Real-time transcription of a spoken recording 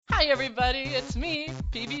Hi everybody, it's me,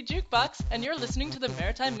 PB Jukebox, and you're listening to the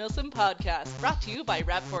Maritime Milsim Podcast, brought to you by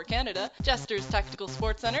Rap4 Canada, Jester's Tactical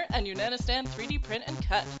Sports Center, and Unanistan 3D Print and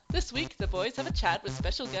Cut. This week, the boys have a chat with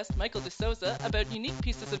special guest Michael D'Souza about unique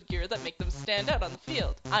pieces of gear that make them stand out on the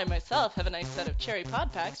field. I myself have a nice set of cherry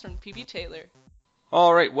pod packs from PB Taylor.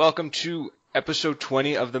 Alright, welcome to episode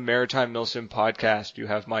 20 of the Maritime Milsim Podcast. You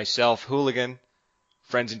have myself, Hooligan,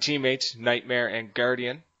 friends and teammates, Nightmare and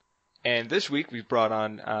Guardian. And this week we've brought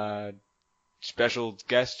on a special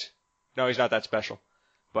guest. No, he's not that special,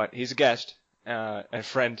 but he's a guest, a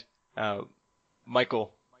friend,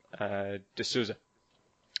 Michael D'Souza.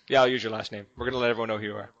 Yeah, I'll use your last name. We're going to let everyone know who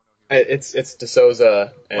you are. It's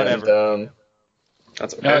D'Souza. Whatever. And,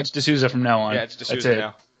 that's okay. No, it's D'Souza from now on. Yeah, it's D'Souza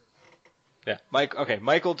now. Yeah,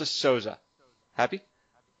 Michael D'Souza. Happy?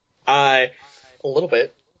 A little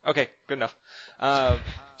bit. Okay, good enough.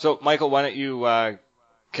 So, Michael, why don't you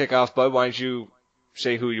kick off, bud? Why don't you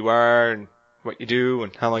say who you are and what you do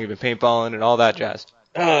and how long you've been paintballing and all that jazz?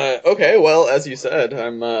 Okay, well, as you said,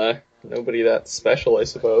 I'm nobody that special, I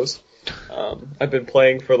suppose. I've been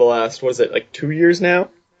playing for the last, 2 years now?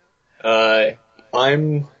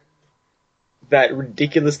 I'm that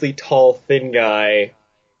ridiculously tall, thin guy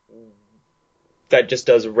that just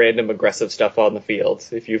does random aggressive stuff on the field,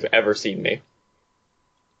 if you've ever seen me.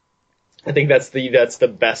 I think that's the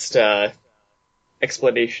best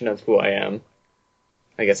explanation of who I am.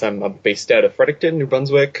 I guess I'm based out of Fredericton, New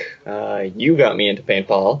Brunswick. You got me into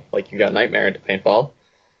paintball, like you got Nightmare into paintball.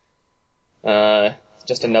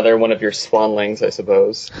 Just another one of your swanlings, I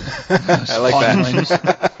suppose. I like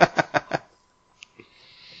that.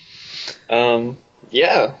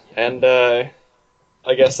 Yeah, and I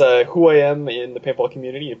guess who I am in the paintball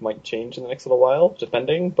community, it might change in the next little while,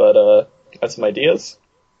 depending, but I have some ideas.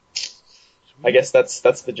 I guess that's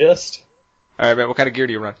the gist. Alright, man, what kind of gear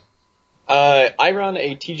do you run? I run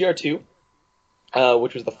a TGR2,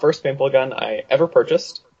 which was the first paintball gun I ever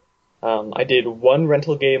purchased. I did one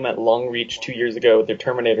rental game at Long Reach 2 years ago with their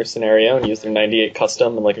Terminator scenario and used their 98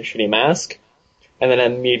 custom and like a shitty mask. And then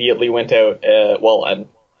immediately went out, and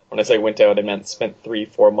when I say went out, I meant spent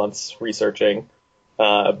 3-4 months researching.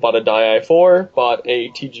 Bought a Dye i4, bought a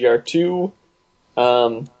TGR2,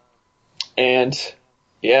 and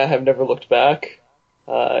yeah, have never looked back.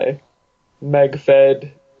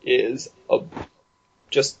 MegFed is a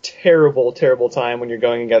just terrible, terrible time when you're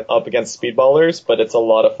going up against speedballers, but it's a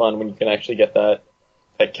lot of fun when you can actually get that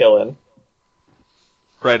kill in.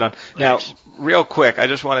 Right on. Now, real quick, I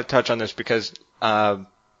just want to touch on this because not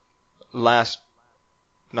last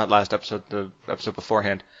episode, the episode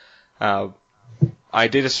beforehand, I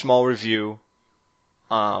did a small review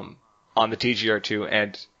on the TGR2,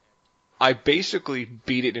 and I basically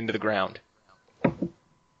beat it into the ground.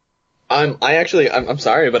 I'm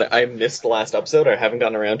sorry, but I missed the last episode. I haven't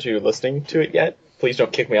gotten around to listening to it yet. Please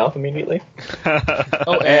don't kick me off immediately.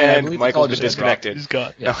 And Michael's been disconnected. He's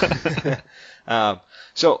gone. Yeah.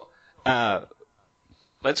 So,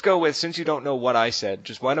 let's go with, since you don't know what I said,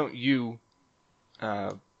 just why don't you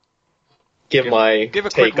give a quick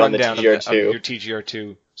take on the rundown TGR2. of your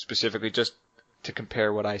TGR2 specifically, just to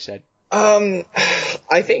compare what I said. I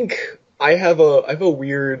think I have a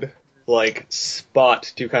weird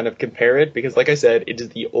spot to kind of compare it, because like I said, it is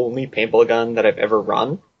the only paintball gun that I've ever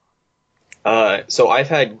run. So I've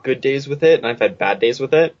had good days with it and I've had bad days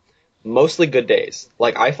with it. Mostly good days.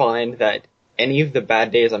 Like, I find that any of the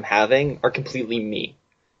bad days I'm having are completely me.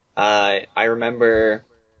 I remember,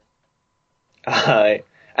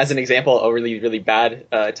 as an example, a really, really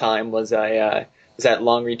bad time was I was at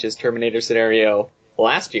Long Reach's Terminator scenario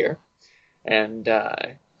last year, and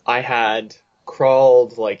I had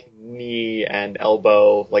crawled knee and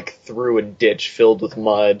elbow through a ditch filled with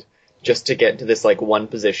mud just to get into this one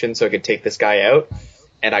position so I could take this guy out,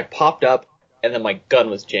 and I popped up and then my gun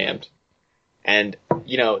was jammed, and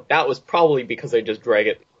that was probably because I just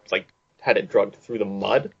had it drugged through the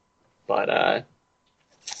mud, but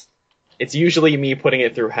it's usually me putting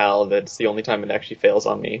it through hell that's the only time it actually fails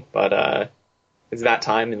on me, but it's that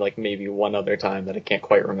time and maybe one other time that I can't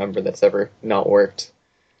quite remember that's ever not worked.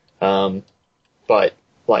 But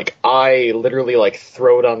I literally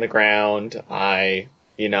throw it on the ground. I,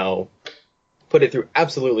 put it through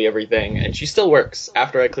absolutely everything, and she still works.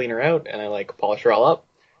 After I clean her out and I polish her all up,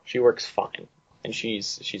 she works fine. And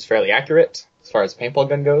she's fairly accurate as far as a paintball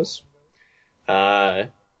gun goes.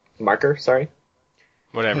 Marker, sorry.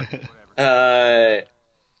 Whatever. Yeah,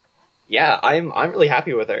 I'm really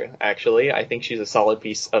happy with her, actually. I think she's a solid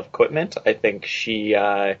piece of equipment. I think she,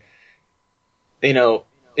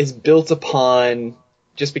 is built upon,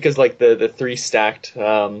 just because the 3 stacked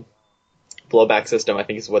blowback system, I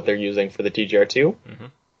think, is what they're using for the TGR2. Mm-hmm.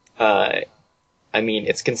 I mean,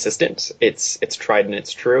 it's consistent. It's tried and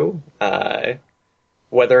it's true.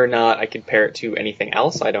 Whether or not I compare it to anything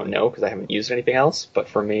else, I don't know because I haven't used anything else. But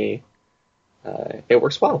for me, it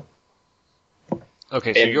works well.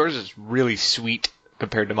 Okay, so yours is really sweet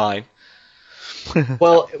compared to mine.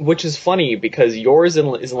 Well, which is funny because yours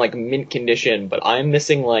is in like mint condition, but I'm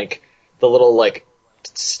missing like the little like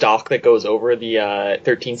stock that goes over the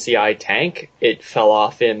 13CI tank. It fell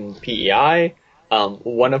off in PEI.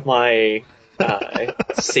 One of my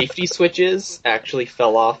safety switches actually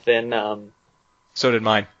fell off in. So did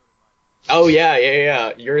mine. Oh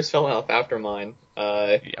yeah. Yours fell off after mine.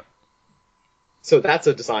 Yep. So that's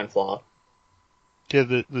a design flaw.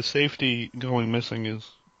 Yeah, the safety going missing is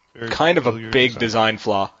very Kind of a peculiar big design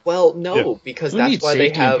flaw. Well, no, Yeah. because Who that's needs why they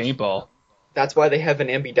safety in have. paintball? That's why they have an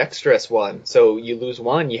ambidextrous one. So you lose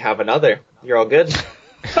one, you have another. You're all good.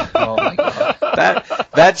 Oh my god.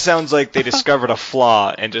 That sounds like they discovered a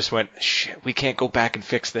flaw and just went, shit, we can't go back and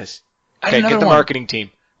fix this. Add Okay, another get the one. marketing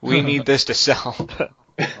team. We need this to sell.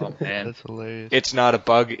 Oh man. That's hilarious. It's not a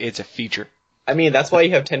bug, it's a feature. I mean, that's why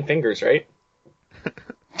you have 10 fingers, right?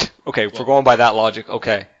 Okay, if we're going by that logic,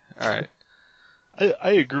 okay. Alright.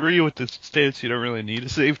 I agree with the stance. You don't really need a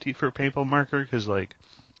safety for a paintball marker because, like,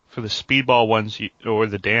 for the speedball ones or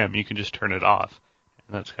the dam, you can just turn it off,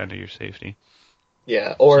 and that's kind of your safety.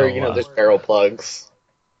 Yeah, or, So, there's barrel plugs.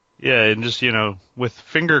 Yeah, and just with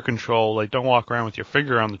finger control, like, don't walk around with your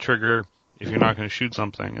finger on the trigger if you're not going to shoot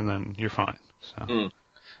something, and then you're fine. So.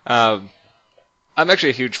 I'm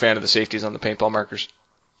actually a huge fan of the safeties on the paintball markers.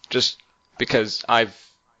 Just because I've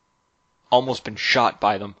almost been shot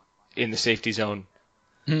by them in the safety zone.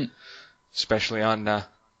 Especially on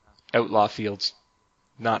outlaw fields.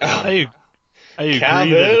 Not I agree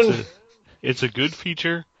that it's a good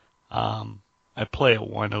feature. I play at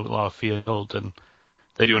one outlaw field, and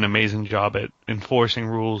they do an amazing job at enforcing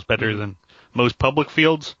rules better than most public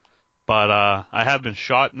fields. But I have been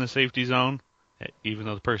shot in the safety zone, even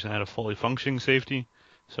though the person had a fully functioning safety.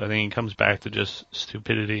 So I think it comes back to just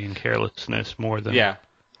stupidity and carelessness more than... Yeah.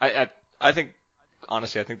 I think,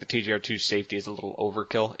 honestly, I think the TGR2 safety is a little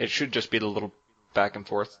overkill. It should just be the little back and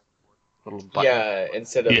forth. Little button. Yeah,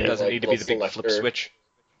 instead of It doesn't need to be the big selector. flip switch.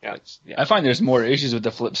 Yeah. I find there's more issues with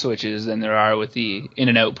the flip switches than there are with the in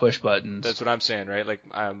and out push buttons. That's what I'm saying, right? Like,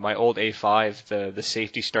 my old A5, the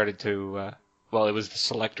safety started to, well, it was the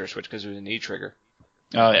selector switch because it was an E-trigger.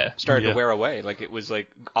 Oh yeah. Started Yeah. to wear away. Like, it was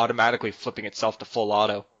like automatically flipping itself to full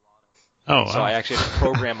auto. Oh, So wow. I actually had to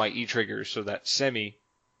program my E-triggers so that semi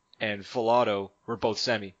and full auto were both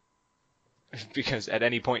semi. Because at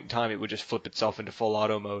any point in time, it would just flip itself into full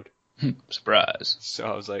auto mode. Surprise. So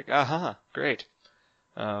I was like, great.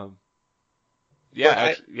 The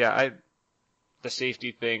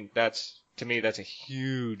safety thing, to me, that's a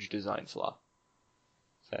huge design flaw.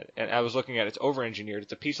 And I was looking at it, it's over-engineered.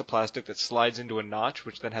 It's a piece of plastic that slides into a notch,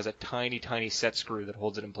 which then has a tiny, tiny set screw that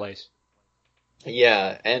holds it in place.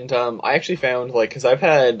 Yeah, and I actually found, because I've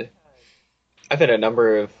had a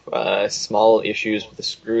number of small issues with the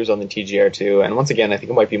screws on the TGR2, and once again, I think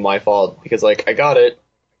it might be my fault, because, I got it,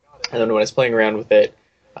 and then when I was playing around with it,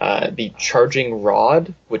 the charging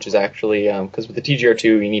rod, which is actually, because with the TGR2,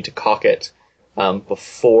 you need to cock it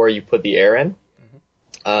before you put the air in,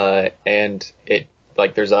 and it,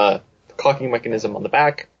 there's a cocking mechanism on the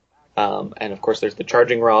back, and of course there's the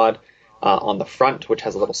charging rod on the front, which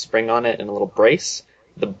has a little spring on it and a little brace.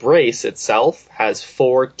 The brace itself has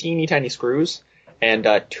 4 teeny tiny screws, and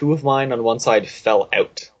 2 of mine on one side fell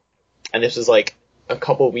out. And this was a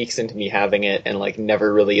couple weeks into me having it, and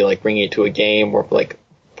never really bringing it to a game or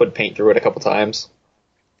put paint through it a couple times.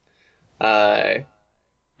 Okay,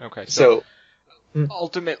 So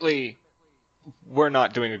ultimately, we're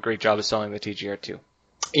not doing a great job of selling the TGR2.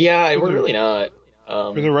 yeah, we're really not.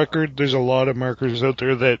 For the record, there's a lot of markers out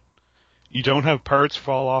there that you don't have parts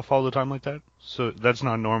fall off all the time like that. So that's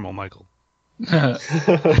not normal, Michael. Just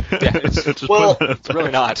Well, put that out It's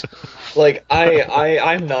really not.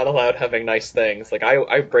 I'm not allowed having nice things.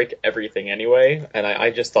 I break everything anyway, and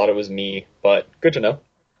I just thought it was me, but good to know.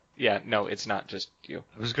 Yeah, no, it's not just you.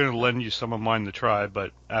 I was going to lend you some of mine to try,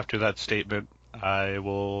 but after that statement, I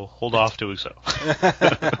will hold off doing so.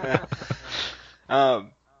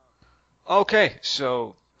 Okay,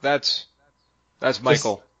 so that's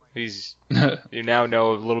Michael. You now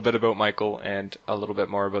know a little bit about Michael and a little bit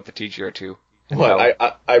more about the TGR2.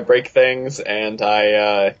 What, I break things, and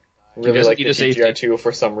I really doesn't like the need a safety. TGR2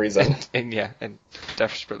 for some reason. and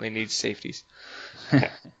desperately needs safeties.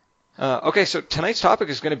 Okay, so tonight's topic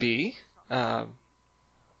is going to be, and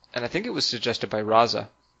I think it was suggested by Raza.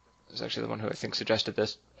 It was actually the one who I think suggested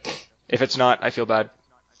this. If it's not, I feel bad.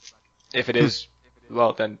 If it is,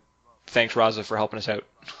 well, then thanks, Raza, for helping us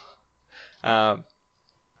out.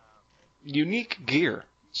 Unique gear.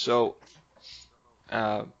 So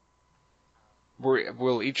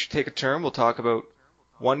we'll each take a turn. We'll talk about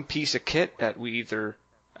one piece of kit that we either...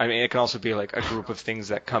 I mean, it can also be like a group of things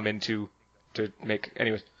that come into to make...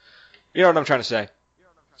 Anyways, you know what I'm trying to say.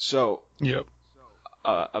 So, Yep.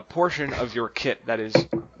 A portion of your kit that is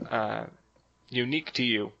unique to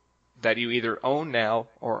you, that you either own now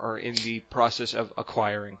or are in the process of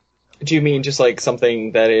acquiring. Do you mean just like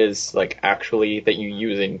something that is like actually that you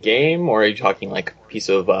use in game, or are you talking like a piece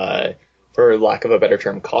of, for lack of a better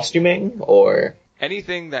term, costuming, or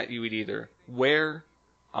Anything that you would either wear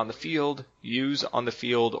on the field, use on the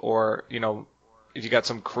field, or, you know, if you got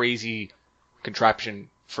some crazy contraption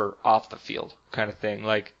for off the field kind of thing.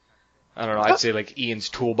 Like, I don't know, I'd say like Ian's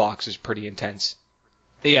toolbox is pretty intense,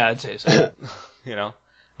 Yeah, I'd say so. you know?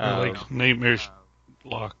 Like Nightmare's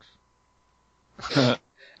locks.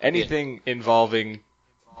 Anything involving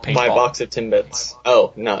paintball. my box of Timbits?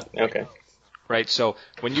 Oh, not okay. Right, so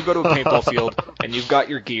when you go to a paintball field and you've got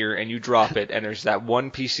your gear and you drop it and there's that one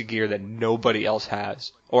piece of gear that nobody else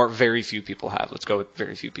has, or very few people have. Let's go with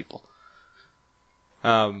very few people.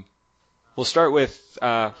 We'll start with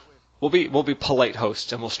we'll be polite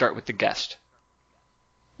hosts and we'll start with the guest.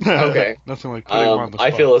 Okay. Nothing like putting him on the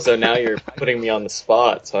spot. I feel as though now you're putting me on the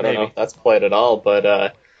spot, so I don't know Maybe. if that's polite at all,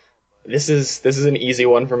 but this is an easy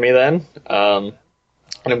one for me then. And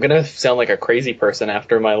I'm gonna sound like a crazy person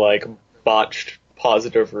after my like botched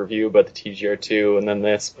positive review about the TGR2 and then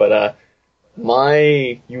this, but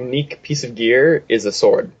my unique piece of gear is a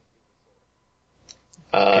sword.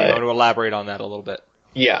 You want to elaborate on that a little bit?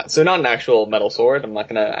 Yeah, so not an actual metal sword. I'm not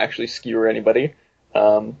gonna actually skewer anybody.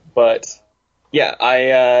 But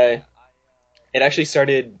yeah, it actually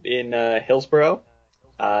started in Hillsborough,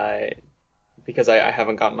 because I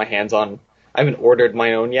haven't gotten my hands on. I haven't ordered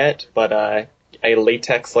my own yet, but a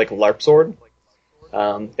latex like LARP sword.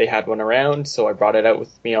 They had one around, so I brought it out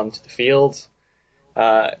with me onto the field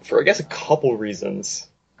for I guess a couple reasons.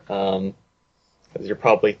 Because you're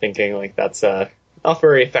probably thinking like that's not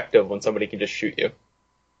very effective when somebody can just shoot you.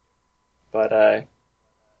 But I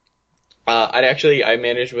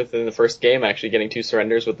managed within the first game actually getting 2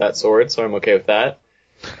 surrenders with that sword, so I'm okay with that.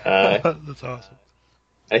 That's awesome.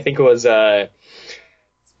 I think it was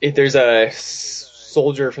there's a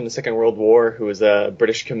soldier from the Second World War who was a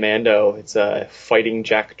British commando. It's Fighting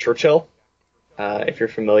Jack Churchill, if you're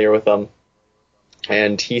familiar with him.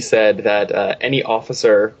 And he said that any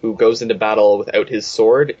officer who goes into battle without his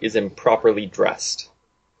sword is improperly dressed.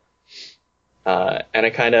 And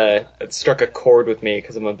it struck a chord with me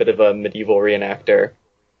because I'm a bit of a medieval reenactor.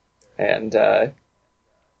 And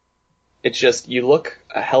it's just, you look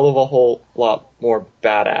a hell of a whole lot more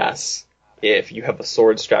badass if you have a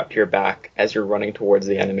sword strapped to your back as you're running towards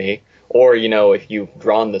the enemy. Or, you know, if you've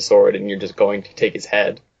drawn the sword and you're just going to take his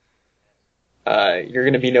head. You're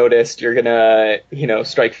going to be noticed. You're going to, you know,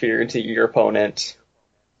 strike fear into your opponent.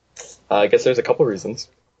 I guess there's a couple reasons.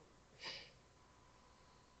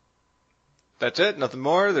 That's it? Nothing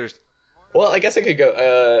more? Well, I guess I could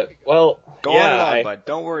go, Go on and on, bud.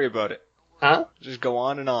 Don't worry about it. Huh? Just go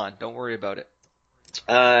on and on. Don't worry about it.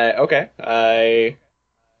 Okay.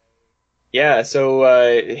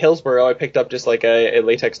 So Hillsborough, I picked up just like a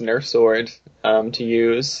latex Nerf sword to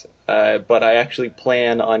use, but I actually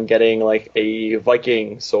plan on getting like a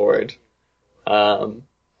Viking sword, because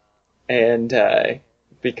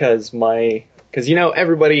you know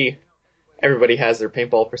everybody has their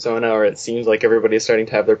paintball persona, or it seems like everybody's starting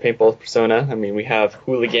to have their paintball persona. I mean, we have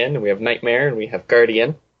Hooligan, and we have Nightmare, and we have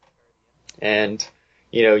Guardian, and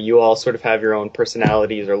you know, you all sort of have your own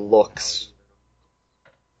personalities or looks,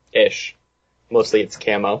 ish. Mostly it's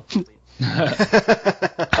camo.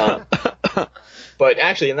 But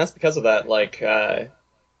actually, and that's because of that, like,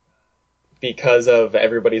 because of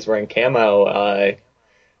everybody's wearing camo,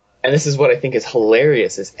 and this is what I think is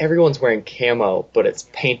hilarious, is everyone's wearing camo, but it's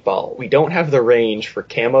paintball. We don't have the range for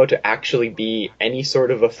camo to actually be any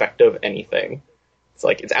sort of effective anything. It's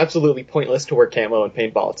like, it's absolutely pointless to wear camo in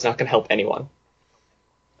paintball. It's not going to help anyone.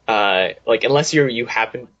 Like, unless you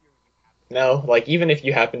happen... No, like, even if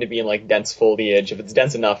you happen to be in, like, dense foliage, if it's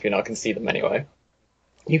dense enough, you're not going to see them anyway.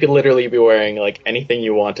 You could literally be wearing, like, anything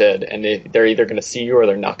you wanted, and they're either going to see you or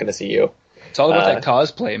they're not going to see you. It's all about that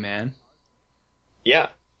cosplay, man. Yeah.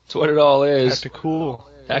 That's what it all is. Tactical.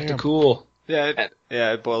 Tactical. Yeah,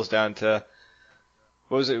 it boils down to,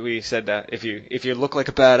 what was it we said that if you look like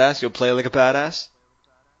a badass, you'll play like a badass?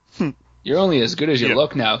 You're only as good as you Yeah.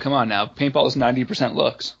 look now. Come on now. Paintball is 90%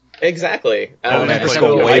 looks. Exactly. man, And let's so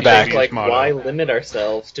go way I back. think, like, Motto. why limit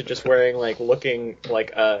ourselves to just wearing, like, looking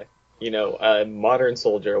like a a modern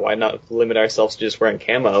soldier. Why not limit ourselves to just wearing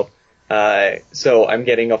camo? So I'm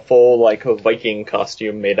getting a full a Viking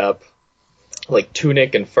costume made up, like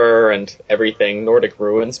tunic and fur and everything. Nordic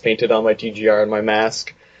ruins painted on my TGR and my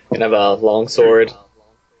mask, and I have a long sword.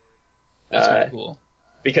 That's kind of cool.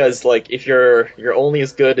 Because if you're only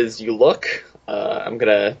as good as you look, I'm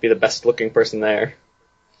gonna be the best looking person there,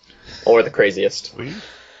 or the craziest. Sweet.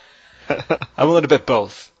 I'm a little bit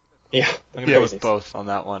both. Yeah, I'm gonna go with both on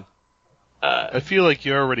that one. I feel like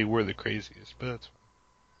you already were the craziest, but that's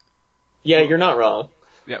Yeah, you're not wrong.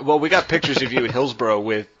 Yeah, well, we got pictures of you at Hillsborough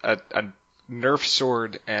with a Nerf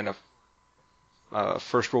sword and a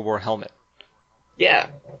First World War helmet. Yeah,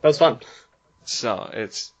 that was fun. So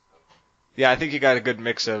it's, I think you got a good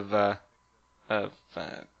mix of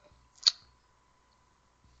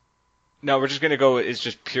no, we're just gonna go. It's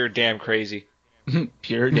just pure damn crazy.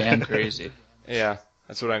 Pure damn crazy. Yeah,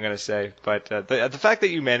 that's what I'm gonna say. But the fact that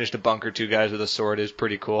you managed to bunker two guys with a sword is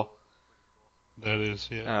pretty cool. that is,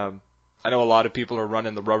 yeah. I know a lot of people are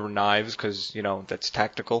running the rubber knives because that's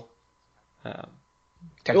tactical.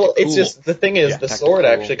 Well, it's just, the thing is, the sword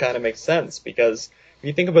tactical. actually kind of makes sense, because if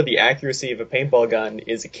you think about the accuracy of a paintball gun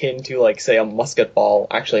is akin to, say, a musket ball,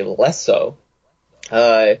 actually less so.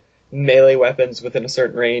 Melee weapons within a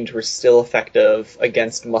certain range were still effective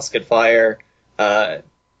against musket fire,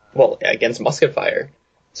 against musket fire.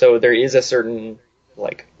 So there is a certain,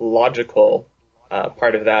 logical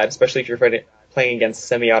part of that, especially if you're playing against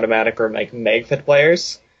semi-automatic or, mag-fit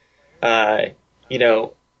players.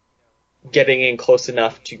 Getting in close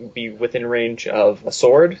enough to be within range of a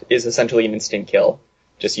sword is essentially an instant kill.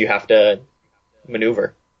 Just you have to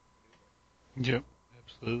maneuver. Yep,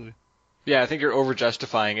 absolutely. Yeah, I think you're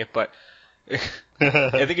over-justifying it, but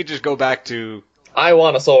I think you just go back to... I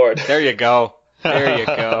want a sword. There you go. There you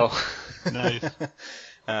go. Nice.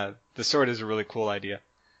 The sword is a really cool idea.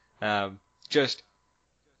 I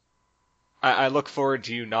look forward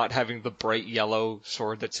to you not having the bright yellow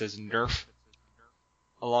sword that says Nerf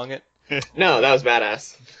along it. No, that was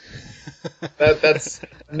badass. That's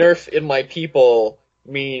Nerf in my people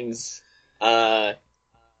means light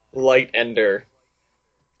ender.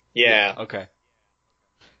 Yeah. Okay.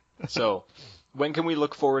 So, when can we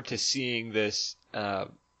look forward to seeing this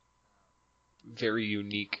very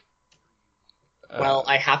unique? Well,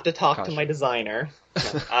 I have to talk to costume? my designer.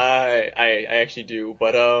 I actually do,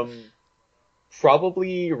 but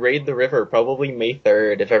probably Raid the River, probably May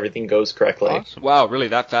 3rd if everything goes correctly. Awesome. Wow, really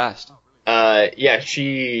that fast? Yeah,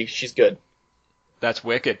 she's good. That's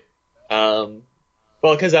wicked. Well,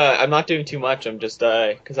 because I'm not doing too much. I'm just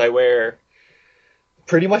because I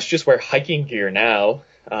pretty much just wear hiking gear now.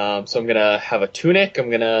 So I'm gonna have a tunic. I'm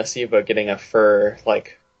gonna see about getting a fur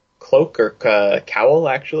cloak or cowl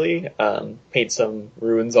actually. Paint some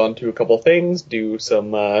runes onto a couple things. Do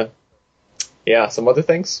some some other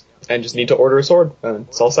things, and just need to order a sword, and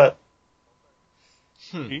it's all set.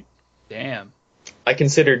 Damn. I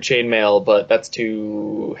considered chainmail, but that's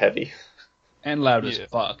too heavy. And loud as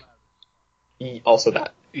fuck. Also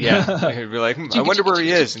that. Yeah, you'd be like, I wonder where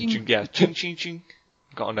he is, and ching, ching, ching,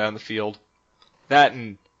 going down the field. That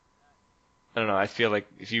and I don't know. I feel like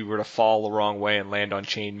if you were to fall the wrong way and land on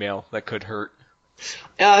chainmail, that could hurt.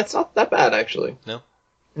 Yeah, it's not that bad actually. No?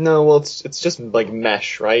 No, well, it's just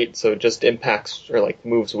mesh, right? So it just impacts or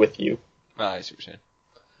moves with you. I see what you're saying.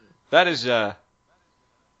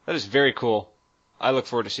 That is very cool. I look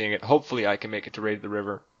forward to seeing it. Hopefully, I can make it to Raid the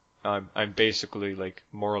River. I'm basically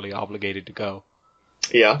morally obligated to go.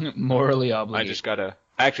 Yeah. Morally obligated. I just gotta.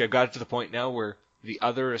 Actually, I've got it to the point now where the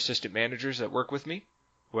other assistant managers that work with me,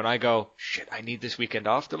 when I go, shit, I need this weekend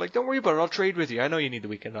off, they're like, don't worry about it, I'll trade with you. I know you need the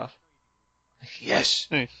weekend off. Yes.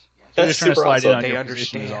 Nice. They're That's just trying to super slide in awesome. on They your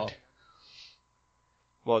position is all. understand.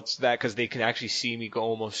 Well, it's that because they can actually see me go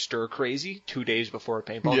almost stir crazy 2 days before a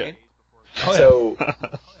paintball Yeah. game. Oh, yeah. So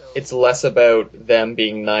it's less about them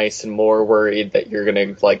being nice and more worried that you're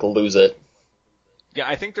gonna lose it. Yeah,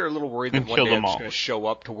 I think they're a little worried that And one kill day them I'm just all. going to show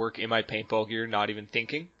up to work in my paintball gear, not even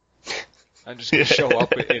thinking. I'm just going to show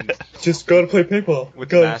up Just gotta play paintball. with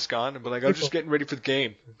the mask on and be like, I'm just getting ready for the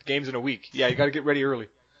game. The game's in a week. Yeah, you got to get ready early.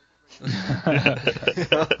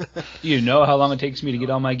 You know how long it takes me to get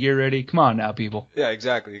all my gear ready? Come on now, people. Yeah,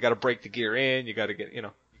 exactly. You got to break the gear in. You got to get,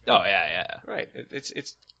 Oh, yeah. Right.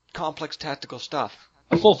 It's complex tactical stuff.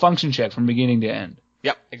 A full function check from beginning to end.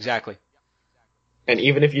 Yep, exactly. And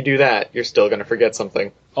even if you do that, you're still gonna forget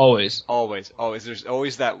something. Always. Always. There's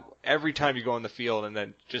always that every time you go in the field and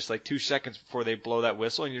then just 2 seconds before they blow that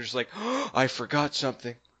whistle and you're just like, oh, I forgot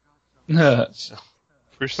something. So,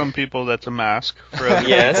 For some people, that's a mask. For other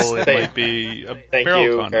Yes, people, it might be a Thank barrel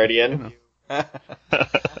you, condom. Guardian.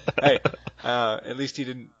 hey, At least he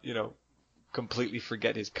didn't, completely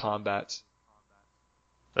forget his combats.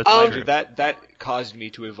 That's Mind true. you, that caused me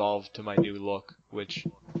to evolve to my new look, which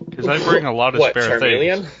Because I bring a lot of What, spare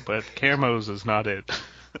Charmeleon? things, but camos is not it.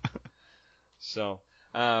 so.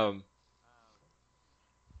 Okay,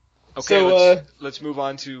 So, let's move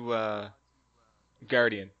on to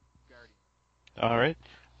Guardian. All right.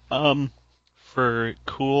 For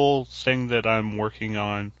cool thing that I'm working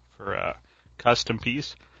on for a custom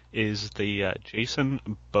piece is the Jason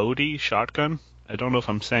Bodie shotgun. I don't know if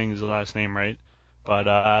I'm saying his last name right,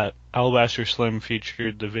 but Alabaster Slim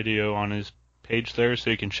featured the video on his page there, so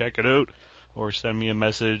you can check it out, or send me a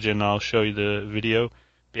message and I'll show you the video.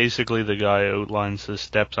 Basically, the guy outlines the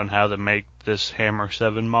steps on how to make this Hammer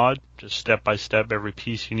 7 mod, just step by step, every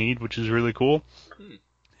piece you need, which is really cool.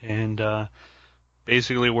 And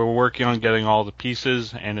basically, we're working on getting all the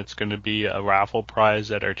pieces, and it's going to be a raffle prize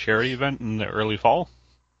at our charity event in the early fall.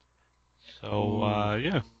 So,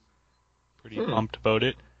 yeah, pretty pumped about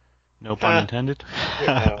it. No pun intended.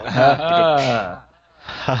 I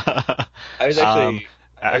was actually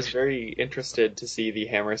I was very interested to see the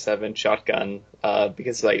Hammer 7 shotgun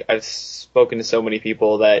because like I've spoken to so many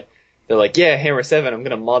people that they're like, yeah, Hammer 7, I'm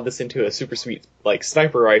gonna mod this into a super sweet like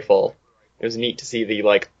sniper rifle. It was neat to see the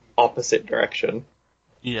like opposite direction.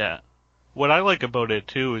 Yeah. What I like about it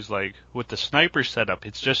too is like with the sniper setup,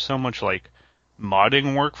 it's just so much like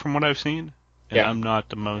modding work from what I've seen. And Yeah. I'm not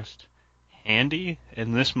the most handy,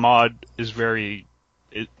 and this mod is very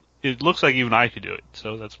it looks like even I could do it,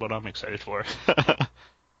 so that's what I'm excited for.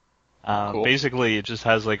 Cool. Basically it just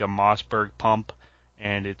has like a Mossberg pump,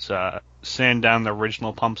 and it's sand down the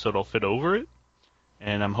original pump so it'll fit over it.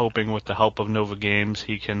 And I'm hoping with the help of Nova Games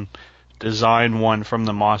he can design one from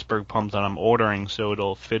the Mossberg pump that I'm ordering so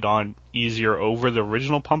it'll fit on easier over the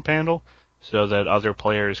original pump handle so that other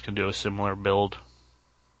players can do a similar build.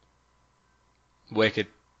 Wicked.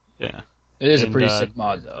 Yeah. It is a And, pretty sick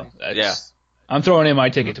mod, though. That's, Yeah. I'm throwing in my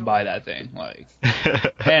ticket to buy that thing, like,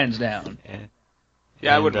 hands down.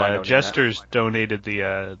 Yeah, I wouldn't mind owning Jester's donated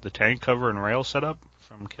the tank cover and rail setup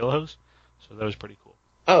from Killhouse, so that was pretty cool.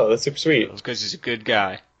 Oh, that's super sweet. that. Because he's a good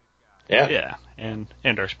guy. Yeah. Yeah, and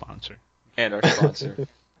our sponsor. And our sponsor.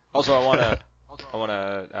 Also, I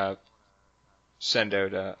wanna send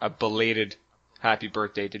out a belated happy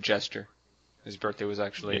birthday to Jester. His birthday was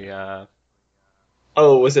actually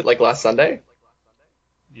Oh, was it like last Sunday?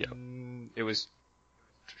 Yeah. it was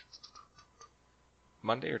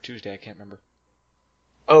Monday or Tuesday, I can't remember.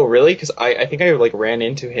 Oh, really? Because I think I like ran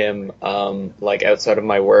into him like outside of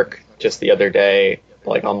my work just the other day,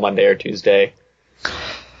 like on Monday or Tuesday.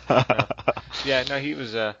 Yeah, no, he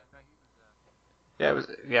was. They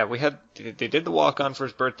did the walk on for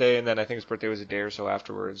his birthday, and then I think his birthday was a day or so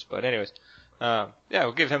afterwards. But anyways,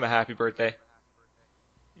 we'll give him a happy birthday.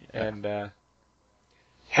 And had a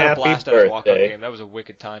Happy blast at his walk-on birthday. game. That was a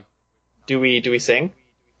wicked time. Do we sing?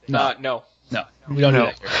 No, No, we don't do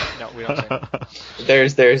that here. no, we don't sing.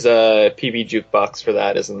 There's a PB jukebox for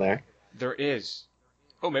that, isn't there? There is.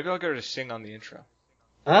 Oh, maybe I'll get her to sing on the intro.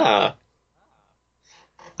 Ah.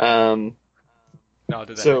 No, I'll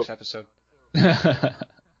do that So- next episode.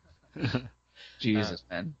 Jesus,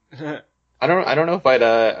 man. I don't know if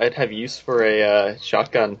I'd have use for a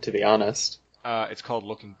shotgun, to be honest. It's called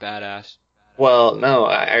Looking Badass. Well, no,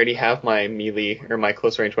 I already have my melee or my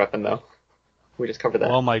close range weapon though. We just covered that.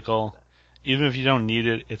 Well, Michael, even if you don't need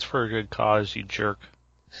it, it's for a good cause, you jerk.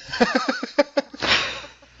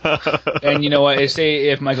 And you know what? Say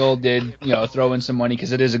if Michael did, throw in some money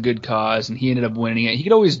because it is a good cause and he ended up winning it, he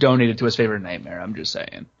could always donate it to his favorite nightmare. I'm just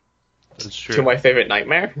saying. That's true. To my favorite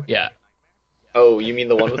nightmare? Yeah, Oh, you mean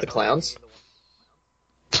the one with the clowns?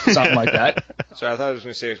 something like that. Sorry, I thought I was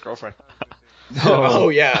going to say his girlfriend. Oh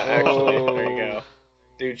yeah, actually. There you go.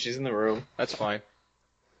 Dude, she's in the room. That's fine.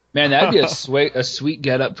 Man, that'd be a sweet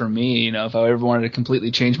get up for me. If I ever wanted to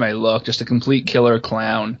completely change my look, just a complete killer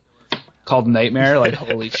clown called Nightmare. Like,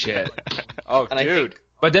 holy shit. Oh, And I dude.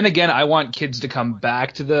 But then again, I want kids to come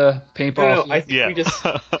back to the paintball. No, I think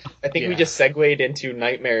Yeah. we just segued into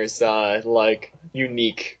Nightmare's like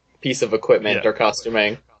unique piece of equipment Yeah. or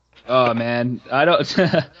costuming. Oh man, I don't.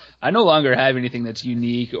 I no longer have anything that's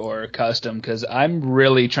unique or custom because I'm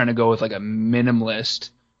really trying to go with like a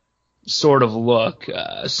minimalist sort of look.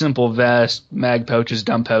 Simple vest, mag pouches,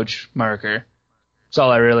 dump pouch, marker. That's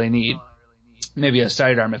all I really need. Maybe a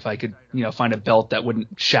sidearm if I could, find a belt that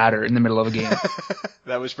wouldn't shatter in the middle of a game.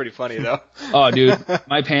 That was pretty funny, though. Oh, dude,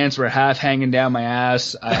 my pants were half hanging down my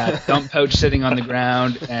ass. I had a dump pouch sitting on the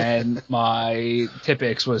ground, and my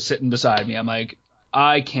Tippix was sitting beside me. I'm like,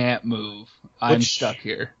 I can't move. I'm Which- stuck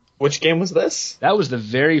here. Which game was this? That was the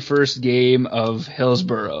very first game of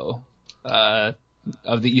Hillsborough.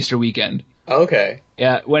 of the Easter weekend. Okay.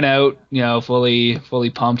 Yeah, went out, fully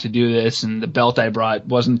pumped to do this, and the belt I brought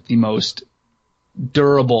wasn't the most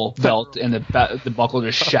durable belt, and the buckle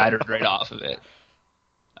just shattered right off of it.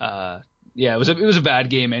 Yeah, it was a bad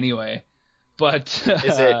game anyway. But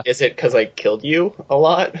is it because I killed you a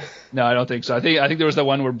lot? No, I don't think so. I think there was the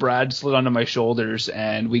one where Brad slid onto my shoulders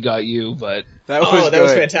and we got you, but that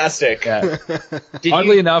was fantastic. Yeah.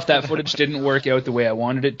 Oddly enough, that footage didn't work out the way I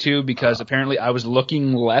wanted it to, because apparently I was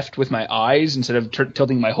looking left with my eyes instead of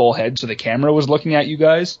tilting my whole head, so the camera was looking at you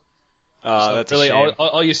guys. So that's really a shame.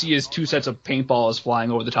 all you see is two sets of paintballs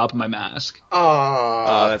flying over the top of my mask.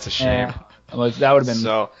 Oh, that's a shame. I'm like, that would have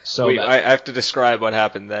been so bad. I have to describe what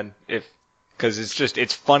happened then, because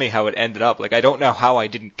it's funny how it ended up. Like, I don't know how I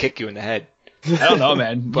didn't kick you in the head. I don't know,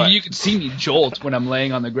 man. But you can see me jolt when I'm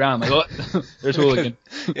laying on the ground. Like, oh, there's Hooligan.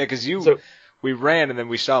 Yeah, because we ran and then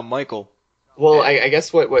we saw Michael. Well, I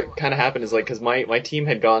guess what kind of happened is, like, because my team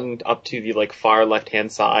had gotten up to the, like, far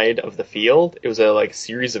left-hand side of the field. It was a, like,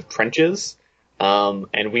 series of trenches.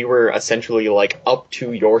 And we were essentially, like, up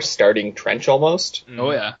to your starting trench almost.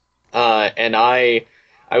 Oh, yeah. And I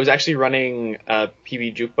was actually running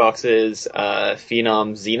PB Jukebox's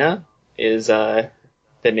Phenom Xena is the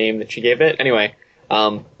name that she gave it. Anyway,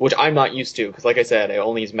 which I'm not used to, because like I said, I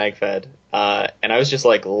only use MagFed. And I was just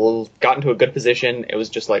like got into a good position. It was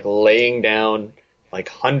just like laying down like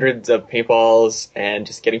hundreds of paintballs and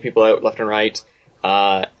just getting people out left and right.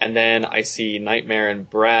 And then I see Nightmare and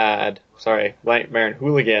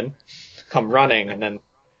Hooligan come running and then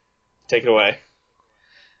take it away.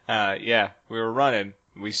 Yeah, we were running.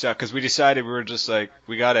 Because we decided we were just like,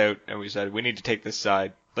 we got out and we said, we need to take this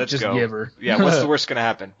side. Let's just go. Give her. Yeah, what's the worst going to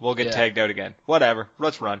happen? We'll get tagged out again. Whatever.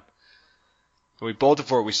 Let's run. And we bolted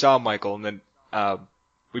for it. We saw Michael, and then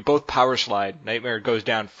we both power slide. Nightmare goes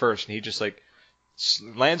down first, and he just like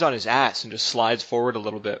lands on his ass and just slides forward a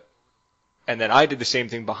little bit. And then I did the same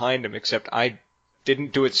thing behind him, except I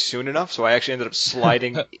didn't do it soon enough, so I actually ended up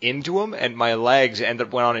sliding into him, and my legs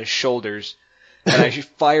went on his shoulders, and I actually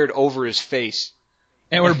fired over his face.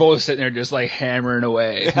 And we're both sitting there just like hammering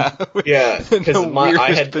away. Yeah, because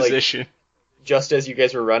I had position. Like, just as you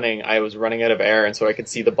guys were running, I was running out of air, and so I could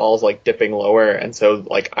see the balls like dipping lower, and so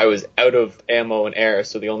like I was out of ammo and air.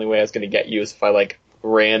 So the only way I was going to get you is if I like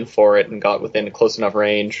ran for it and got within close enough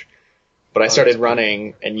range. But I started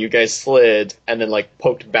running, and you guys slid, and then like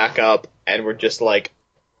poked back up, and were just like,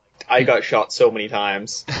 I got shot so many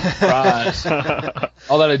times. All that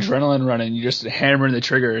adrenaline running, you just hammering the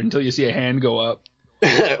trigger until you see a hand go up.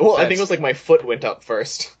 Well, I think it was like my foot went up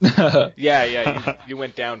first. Yeah, you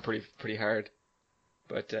went down pretty hard.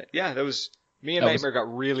 But yeah, that was me and Nightmare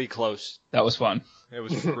got really close. That was fun. It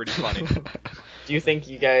was pretty funny. Do you think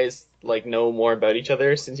you guys like know more about each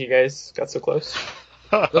other since you guys got so close?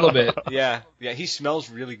 A little bit. Yeah, he smells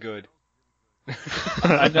really good.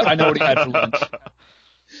 I know what he had for lunch.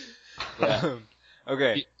 Yeah.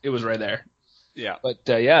 Okay. It was right there. Yeah. But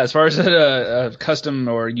yeah, as far as a custom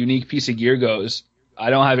or unique piece of gear goes, I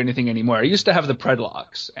don't have anything anymore. I used to have the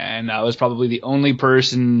Predlocks, and I was probably the only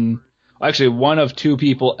person, actually one of two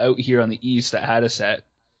people out here on the east that had a set,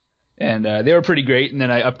 and they were pretty great. And then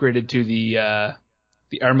I upgraded to the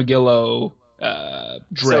Armadillo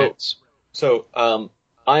Dreads. So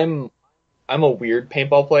I'm a weird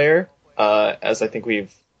paintball player, as I think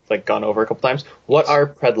we've like gone over a couple times. What are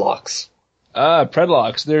Predlocks?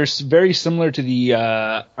 Predlocks. They're very similar to the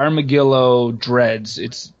Armadillo Dreads.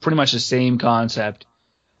 It's pretty much the same concept.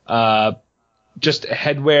 Just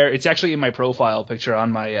headwear. It's actually in my profile picture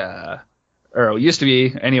on my, or it used to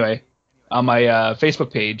be anyway, on my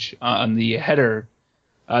Facebook page. On the header,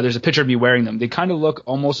 there's a picture of me wearing them. They kind of look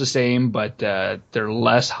almost the same, but they're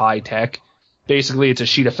less high tech. Basically, it's a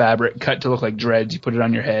sheet of fabric cut to look like dreads. You put it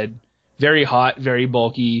on your head. Very hot, very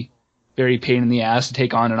bulky. Very pain in the ass to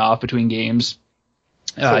take on and off between games.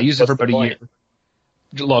 I used it for about a year.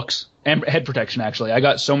 Looks. And head protection, actually. I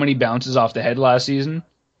got so many bounces off the head last season.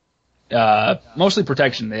 Mostly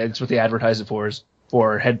protection. That's what they advertise it for, is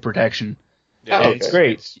for head protection. Yeah, it's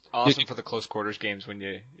great. It's awesome for the close quarters games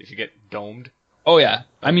if you get domed. Oh, yeah.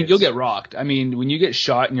 I mean, you'll get rocked. I mean, when you get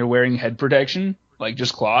shot and you're wearing head protection, like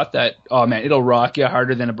just cloth, it'll rock you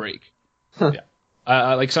harder than a break. Yeah.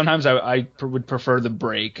 Like sometimes I would prefer the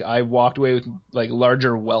break. I walked away with like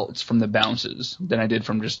larger welts from the bounces than I did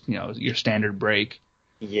from just your standard break.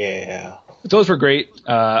 Yeah, but those were great.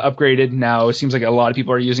 Upgraded now. It seems like a lot of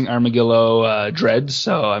people are using Armadillo Dreads,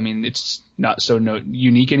 so I mean it's not so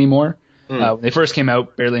unique anymore. When they first came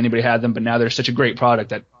out, barely anybody had them, but now they're such a great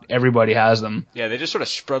product that everybody has them. Yeah, they just sort of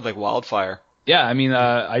spread like wildfire. Yeah, I mean,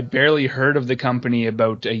 I barely heard of the company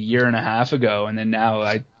about a year and a half ago, and then now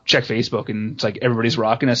check Facebook and it's like everybody's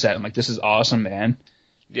rocking a set. I'm like, this is awesome, man.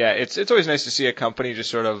 Yeah, it's always nice to see a company just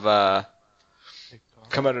sort of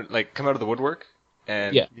come out of the woodwork,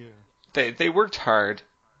 and Yeah. they worked hard.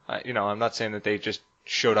 I'm not saying that they just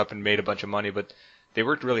showed up and made a bunch of money, but they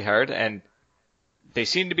worked really hard, and they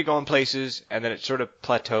seemed to be going places, and then it sort of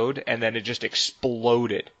plateaued, and then it just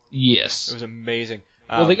exploded. Yes. It was amazing.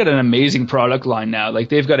 Well, they got an amazing product line now. Like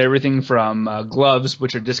they've got everything from gloves,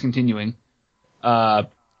 which are discontinuing,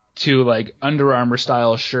 to like Under Armour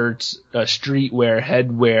style shirts, streetwear,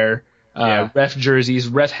 headwear, ref jerseys,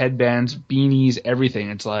 ref headbands, beanies, everything.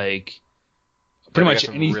 It's like pretty much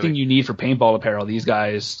anything you need for paintball apparel, these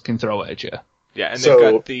guys can throw at you. Yeah, and they've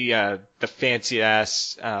got the fancy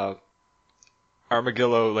ass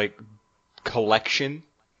Armadillo like collection.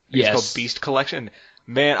 Yes. It's called Beast Collection.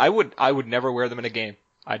 Man, I would never wear them in a game.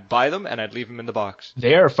 I'd buy them and I'd leave them in the box.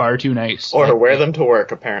 They are far too nice. Or wear them to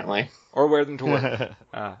work, apparently. Or wear them to work.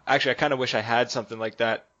 Actually, I kind of wish I had something like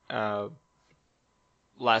that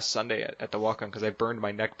last Sunday at the walk-on because I burned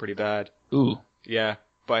my neck pretty bad. Ooh. Yeah,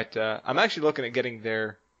 but I'm actually looking at getting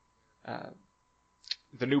the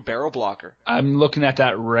new barrel blocker. I'm looking at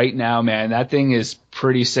that right now, man. That thing is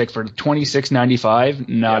pretty sick for $26.95.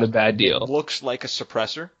 Not a bad deal. It looks like a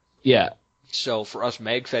suppressor. Yeah. So for us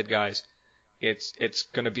MagFed guys, it's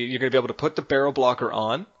gonna be you're gonna be able to put the barrel blocker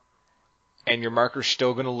on, and your marker's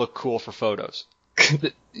still gonna look cool for photos.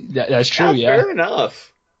 That's true. Yeah. Fair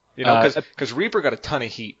enough. You know, because Reaper got a ton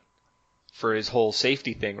of heat for his whole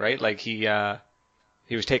safety thing, right? Like he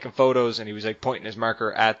was taking photos and he was like pointing his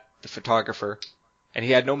marker at the photographer, and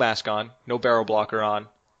he had no mask on, no barrel blocker on,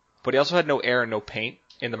 but he also had no air and no paint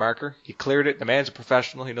in the marker. He cleared it. The man's a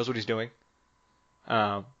professional. He knows what he's doing.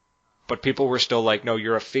 But people were still like, no,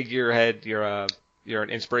 you're a figurehead. You're an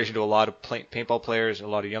inspiration to a lot of paintball players. A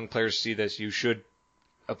lot of young players see this. You should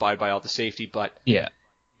abide by all the safety. But yeah,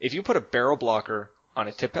 if you put a barrel blocker on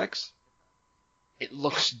a Tipex, it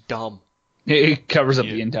looks dumb. It covers up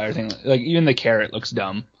the entire thing. Like even the carrot looks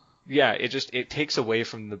dumb. Yeah, it takes away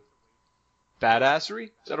from the badassery.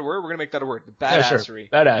 Is that a word? We're gonna make that a word. The badassery.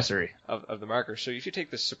 Yeah, sure. Badassery of the marker. So if you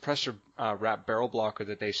take the suppressor wrap barrel blocker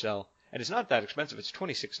that they sell, and it's not that expensive, it's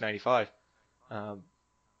 $26.95.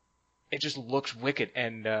 It just looks wicked,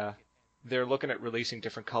 and they're looking at releasing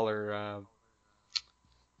different color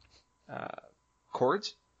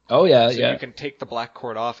cords. Oh yeah, so you can take the black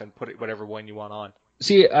cord off and put it whatever one you want on.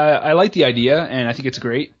 See, I like the idea, and I think it's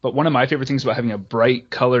great, but one of my favorite things about having a bright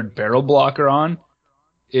colored barrel blocker on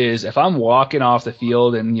is if I'm walking off the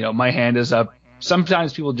field and, you know, my hand is up,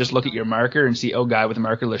 sometimes people just look at your marker and see, oh, guy with a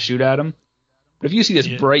marker, let's shoot at him. But if you see this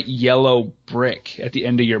bright yellow brick at the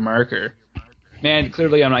end of your marker, man,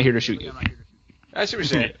 clearly I'm not here to shoot you. I see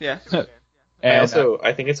what you're saying, yeah. And,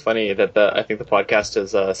 I think it's funny that the podcast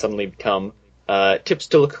has suddenly become tips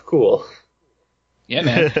to look cool. Yeah,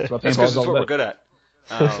 man. That's because it's what we're good at.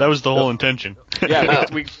 That was the whole intention. Yeah,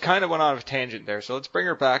 we kind of went on a tangent there, so let's bring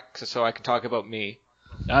her back so I can talk about me.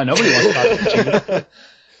 Nobody wants to talk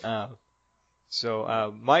about you.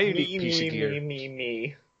 My unique piece of gear.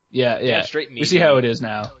 Me. Yeah. Straight me. We see how it is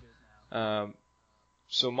now.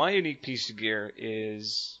 So my unique piece of gear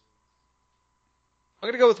is, I'm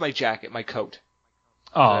gonna go with my jacket, my coat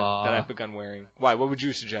that I've begun wearing. Why? What would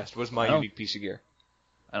you suggest? What's my unique piece of gear?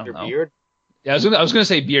 I don't Your know. beard? Yeah, I was gonna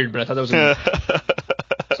say beard, but I thought that was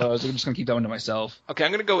so I was just gonna keep that one to myself. Okay,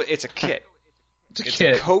 I'm gonna go with it's a kit. It's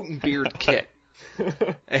a coat and beard kit.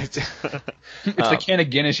 It's the can of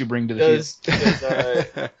Guinness you bring to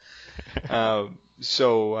the field.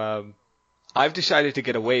 I've decided to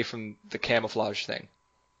get away from the camouflage thing.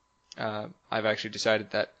 I've actually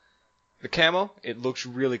decided that the camo, it looks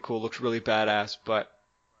really cool, looks really badass, but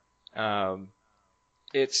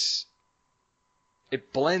it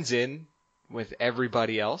blends in with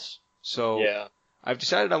everybody else. So yeah. I've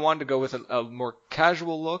decided I wanted to go with a more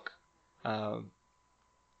casual look.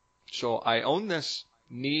 So I own this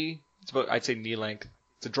I'd say knee length.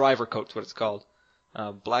 It's a driver coat, is what it's called.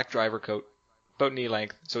 Black driver coat, about knee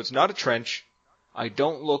length. So it's not a trench. I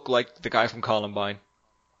don't look like the guy from Columbine.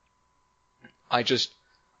 It's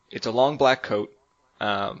a long black coat.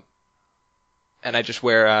 And I just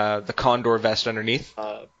wear the Condor vest underneath.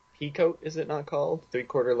 Peacoat, is it not called?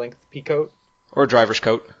 3/4 length peacoat? Or a driver's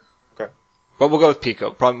coat. Okay. But we'll go with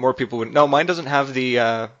peacoat. Probably more people wouldn't. No, mine doesn't have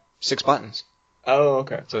the 6 buttons. Oh,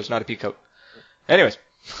 okay. So it's not a peacoat. Anyways,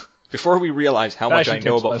 before we realize how much I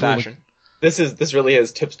know about fashion. This really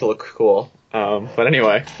is tips to look cool. But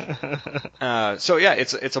anyway. So yeah,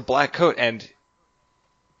 it's a black coat, and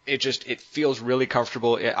it feels really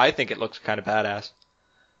comfortable. I think it looks kind of badass.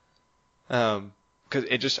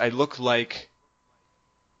 Because I look like,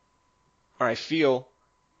 or I feel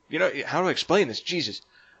you know, how do I explain this? Jesus.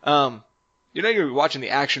 You know, you're watching the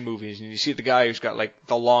action movies and you see the guy who's got like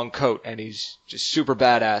the long coat and he's just super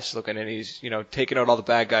badass looking and he's, you know, taking out all the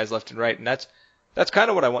bad guys left and right. And that's kind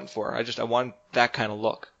of what I went for. I want that kind of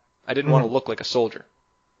look. I didn't want to look like a soldier.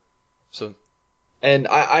 So. And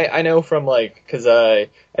I know from like, cause,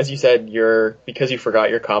 as you said, because you forgot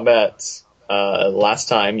your combats, last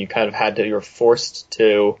time you kind of you were forced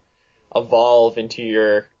to evolve into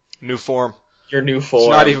your new form. Your new form.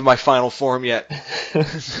 It's not even my final form yet.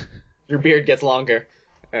 Your beard gets longer.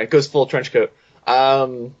 It goes full trench coat.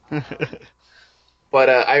 But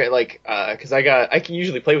cause I can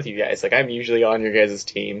usually play with you guys. Like I'm usually on your guys'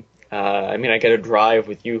 team. I mean, I get a drive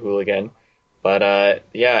with you, Hooligan. But,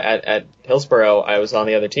 at Hillsborough, I was on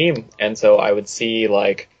the other team. And so I would see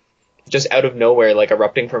like, just out of nowhere, like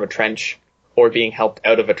erupting from a trench or being helped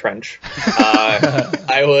out of a trench.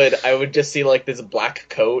 I would just see like this black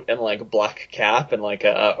coat and like a black cap and like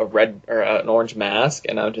a red or an orange mask,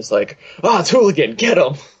 and I'm just like, it's Hooligan, get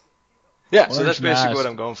him! Yeah, so that's basically what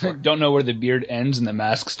I'm going for. Don't know where the beard ends and the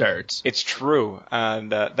mask starts. It's true,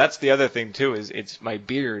 and that's the other thing too. Is it's my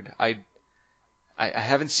beard. I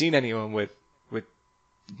haven't seen anyone with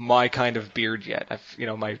my kind of beard yet.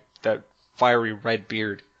 That fiery red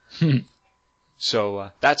beard.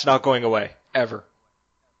 So that's not going away ever.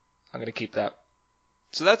 I'm gonna keep that.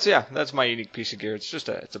 So that's my unique piece of gear.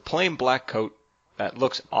 It's a plain black coat that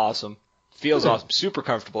looks awesome, feels awesome, super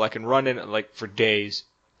comfortable. I can run in it like for days.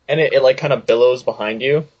 And it like kind of billows behind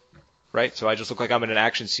you. Right, so I just look like I'm in an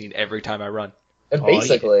action scene every time I run. And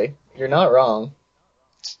basically, you're not wrong.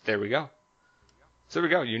 There we go. So there we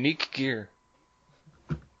go, unique gear.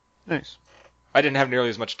 Nice. I didn't have nearly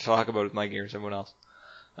as much to talk about with my gear as everyone else.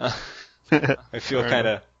 I feel kind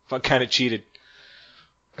of cheated.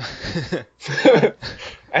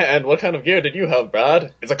 And what kind of gear did you have,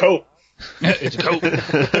 Brad? It's a coat. It's a coat.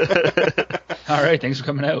 All right, thanks for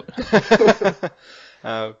coming out.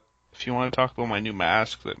 If you want to talk about my new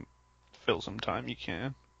mask that fills some time, you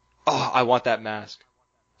can. Oh, I want that mask.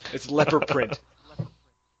 It's leopard print.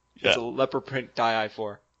 Yeah. It's a leopard print dye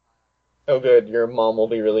I4. Oh, good. Your mom will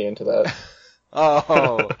be really into that.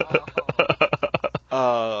 Oh.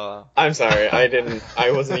 I'm sorry.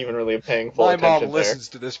 I wasn't even really paying full attention. My mom there. listens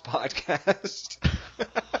to this podcast.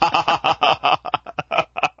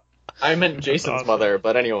 I meant Jason's mother,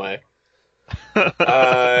 but anyway.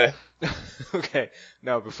 Okay.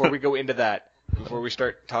 No, before we go into that, before we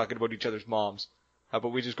start talking about each other's moms, how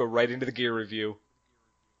about we just go right into the gear review?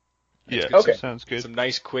 Yeah, okay. Sounds good. Some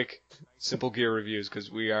nice, quick, simple gear reviews,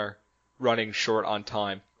 because we are running short on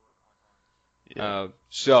time. Yeah.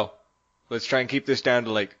 So, let's try and keep this down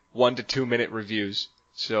to like 1 to 2 minute reviews.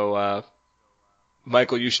 So,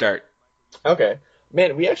 Michael, you start. Okay.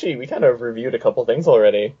 Man, we kind of reviewed a couple things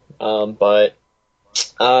already.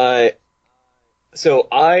 So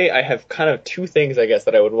I have kind of two things, I guess,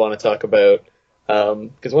 that I would want to talk about.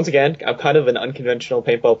 Because once again, I'm kind of an unconventional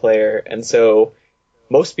paintball player, and so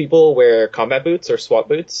most people wear combat boots or SWAT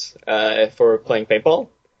boots, for playing paintball.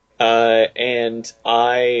 And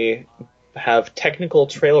I have technical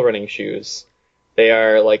trail running shoes. They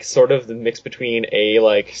are like sort of the mix between a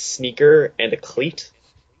like sneaker and a cleat.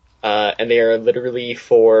 And they are literally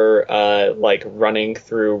for, like running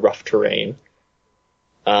through rough terrain.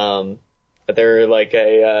 They're like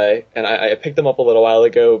and I picked them up a little while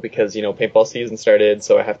ago because, paintball season started,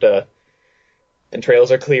 so and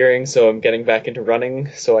trails are clearing, so I'm getting back into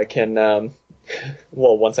running, so I can,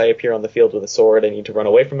 once I appear on the field with a sword, I need to run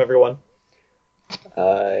away from everyone.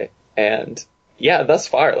 And yeah, thus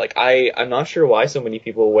far, like, I'm not sure why so many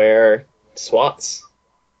people wear SWATs,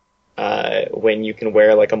 when you can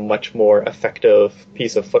wear, like, a much more effective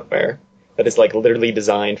piece of footwear that is, like, literally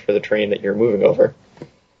designed for the terrain that you're moving over.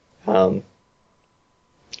 But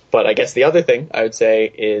I guess the other thing I would say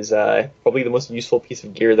is, probably the most useful piece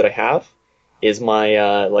of gear that I have is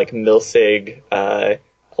my, like, Milsig,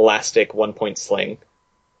 elastic 1-point sling.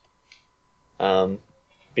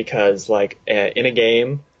 Because, like, in a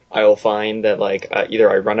game, I will find that, like,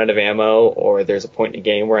 either I run out of ammo or there's a point in a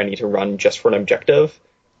game where I need to run just for an objective.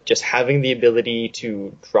 Just having the ability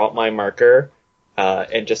to drop my marker,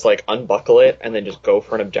 and just, like, unbuckle it and then just go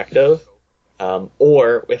for an objective.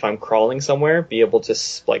 Or if I'm crawling somewhere, be able to,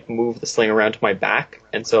 like, move the sling around to my back,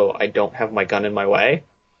 and so I don't have my gun in my way,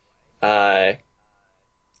 has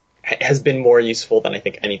been more useful than I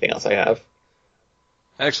think anything else I have.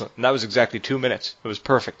 Excellent. And that was exactly 2 minutes. It was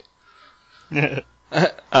perfect.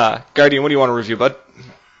 Guardian, what do you want to review, bud?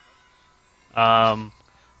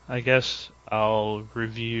 I guess I'll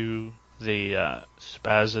review the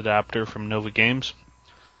Spaz adapter from Nova Games.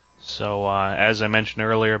 So, as I mentioned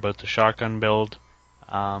earlier about the shotgun build,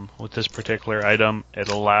 With this particular item, it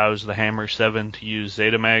allows the Hammer 7 to use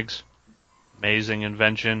Zeta Mags. Amazing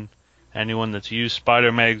invention. Anyone that's used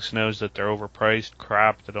Spider Mags knows that they're overpriced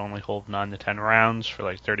crap that only hold 9 to 10 rounds for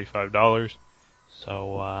like $35.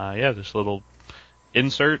 So, yeah, this little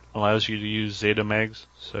insert allows you to use Zeta Mags.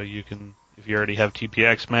 So you can, if you already have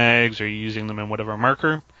TPX Mags or you're using them in whatever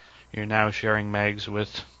marker, you're now sharing mags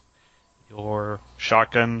with your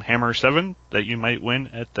shotgun Hammer 7 that you might win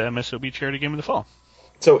at the MSOB charity game in the fall.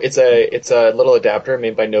 So it's a little adapter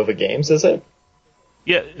made by Nova Games, is it?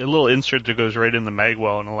 Yeah, a little insert that goes right in the mag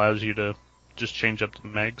well and allows you to just change up the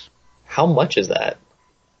mags. How much is that?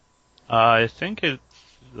 I think it's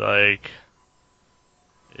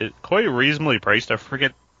quite reasonably priced. I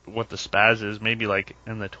forget what the spaz is, maybe like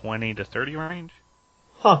in the 20 to 30 range.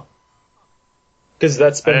 Huh. Because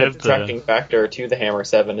that's been the detracting factor to the Hammer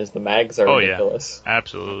 7 is the mags are ridiculous. Yeah,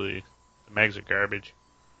 absolutely. The mags are garbage.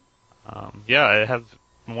 Yeah, I have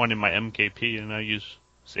one in my MKP, and I use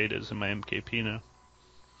Zetas in my MKP now.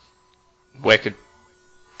 Wicked.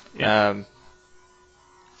 Yeah.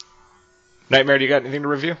 Nightmare, do you got anything to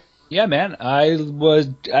review? Yeah, man. I was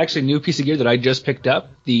actually a new piece of gear that I just picked up,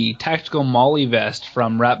 the Tactical Molly vest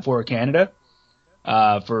from Rap4 Canada.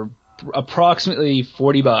 For approximately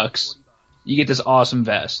 $40, you get this awesome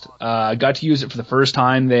vest. I got to use it for the first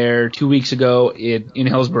time there 2 weeks ago in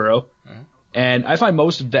Hillsborough. Mm-hmm. And I find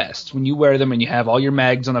most vests, when you wear them and you have all your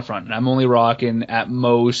mags on the front, and I'm only rocking at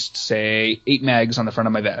most, say, 8 mags on the front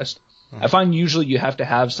of my vest, I find usually you have to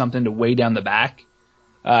have something to weigh down the back,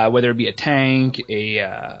 whether it be a tank,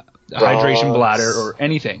 a hydration bladder, or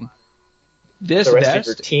anything. This the rest vest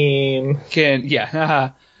of your team can,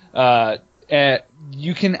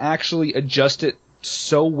 you can actually adjust it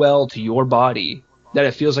so well to your body that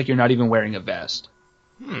it feels like you're not even wearing a vest.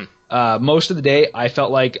 Most of the day, I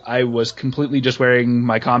felt like I was completely just wearing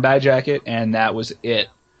my combat jacket, and that was it.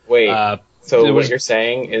 Wait, so what you're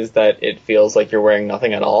saying is that it feels like you're wearing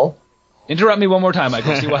nothing at all? Interrupt me one more time,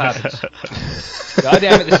 Michael. See what happens. God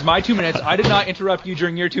damn it, this is my 2 minutes. I did not interrupt you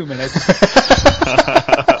during your 2 minutes.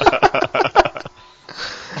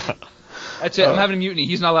 That's it. I'm having a mutiny.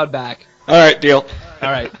 He's not allowed back. All right, deal.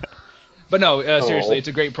 All right. But no, seriously, it's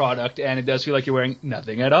a great product, and it does feel like you're wearing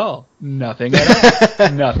nothing at all. Nothing at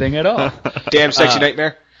all. Nothing at all. Damn sexy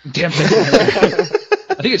nightmare. Damn sexy nightmare.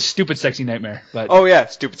 I think it's stupid sexy nightmare. But oh yeah,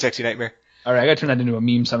 stupid sexy nightmare. All right, I gotta turn that into a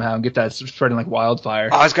meme somehow and get that spreading like wildfire.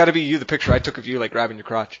 Oh, it's gotta be you. The picture I took of you, like grabbing your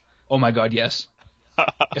crotch. Oh my god, yes.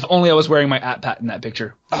 If only I was wearing my at-pat in that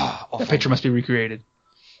picture. That picture must be recreated.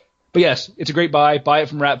 But yes, it's a great buy. Buy it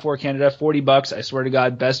from Rap4 Canada, $40. I swear to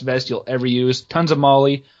God, best vest you'll ever use. Tons of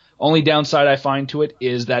Molly. Only downside I find to it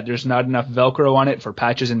is that there's not enough Velcro on it for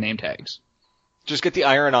patches and name tags. Just get the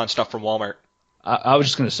iron-on stuff from Walmart. I was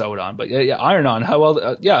just going to sew it on, but yeah, iron-on. How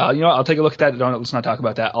well? Yeah, you know, I'll take a look at that. Let's not talk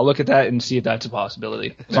about that. I'll look at that and see if that's a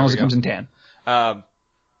possibility, as long as it comes in tan.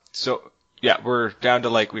 So yeah, we're down to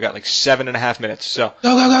we got 7.5 minutes. So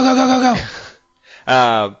go.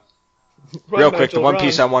 Real quick, the one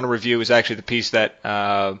piece I want to review is actually the piece that.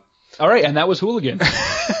 All right, and that was Hooligan.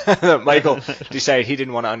 Michael decided he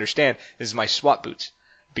didn't want to understand. This is my SWAT boots.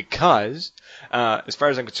 Because, as far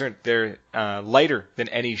as I'm concerned, they're lighter than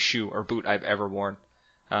any shoe or boot I've ever worn.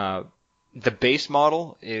 The base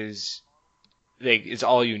model is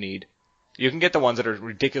all you need. You can get the ones that are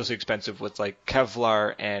ridiculously expensive with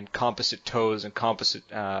Kevlar and composite toes and composite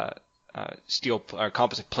steel or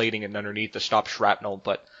composite plating and underneath to stop shrapnel.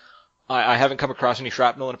 But I haven't come across any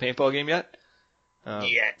shrapnel in a paintball game yet.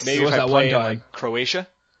 Maybe if I play in Croatia.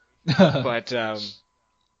 But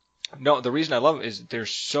no, the reason I love them is they're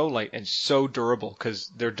so light and so durable because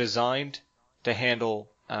they're designed to handle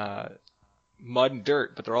mud and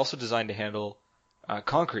dirt, but they're also designed to handle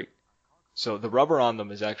concrete. So the rubber on them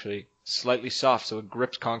is actually slightly soft, so it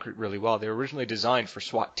grips concrete really well. They were originally designed for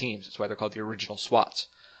SWAT teams. That's why they're called the original SWATs.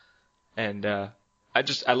 And I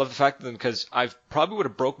love the fact of them because I probably would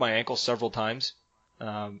have broke my ankle several times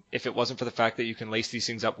if it wasn't for the fact that you can lace these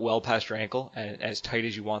things up well past your ankle and as tight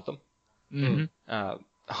as you want them. Mm-hmm.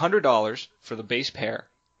 $100 for the base pair,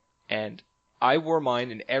 and I wore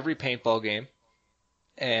mine in every paintball game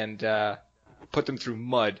and put them through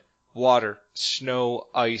mud, water, snow,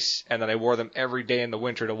 ice, and then I wore them every day in the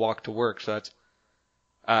winter to walk to work. So that's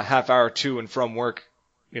a half hour to and from work,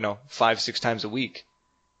 5-6 times a week.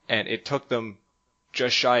 And it took them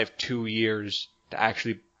just shy of 2 years to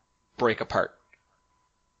actually break apart.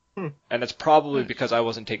 And that's probably because I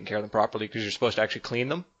wasn't taking care of them properly, because you're supposed to actually clean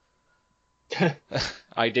them.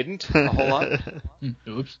 I didn't a whole lot.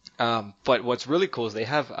 Oops. But what's really cool is they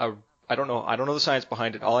have I don't know the science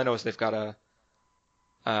behind it. All I know is they've got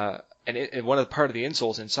and one of the part of the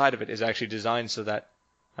insoles inside of it is actually designed so that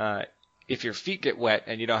if your feet get wet,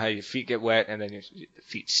 and you know how your feet get wet, and then your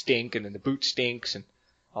feet stink, and then the boot stinks, and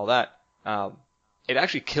all that, it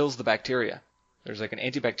actually kills the bacteria. There's like an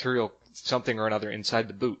antibacterial something or another inside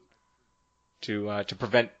the boot to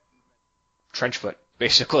prevent trench foot,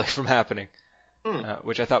 basically, from happening,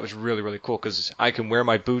 which I thought was really, really cool, because I can wear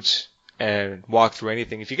my boots and walk through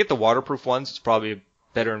anything. If you get the waterproof ones, it's probably a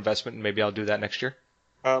better investment, and maybe I'll do that next year.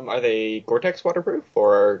 Are they Gore-Tex waterproof,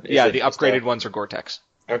 or yeah, the upgraded ones are Gore-Tex.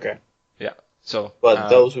 Okay. Yeah. So, but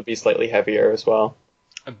those would be slightly heavier as well.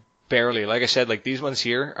 Barely. Like I said, like these ones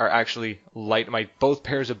here are actually light. Both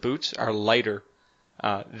pairs of boots are lighter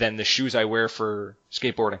than the shoes I wear for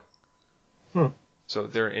skateboarding. So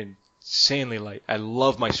they're insanely light. I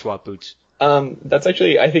love my swap boots. That's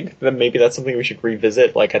actually, I think that maybe that's something we should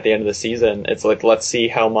revisit, like, at the end of the season. It's like, let's see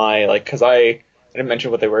how my, like, because I didn't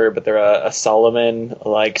mention what they were, but they're a Salomon,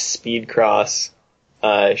 like, Speed Cross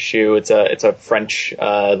shoe. It's a French,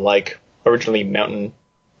 like, originally mountain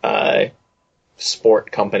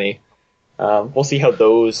sport company. We'll see how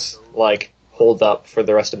those, like, hold up for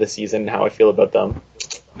the rest of the season and how I feel about them.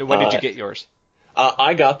 When did you get yours?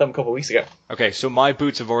 I got them a couple weeks ago. Okay, so my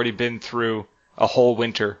boots have already been through a whole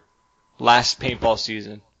winter. Last paintball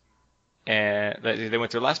season, and they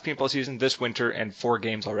went through last paintball season, this winter, and 4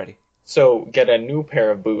 games already. So get a new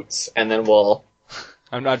pair of boots, and then we'll...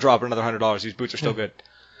 I'm not dropping another $100. These boots are still good.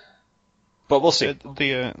 But we'll see.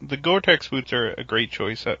 The Gore-Tex boots are a great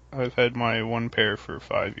choice. I've had my one pair for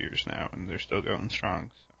 5 years now, and they're still going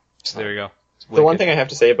strong. So there you go. The one thing I have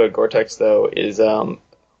to say about Gore-Tex, though, is,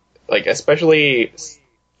 like, especially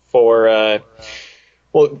for...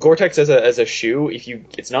 Well, Gore-Tex as a shoe,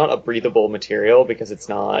 it's not a breathable material because it's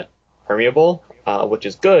not permeable, which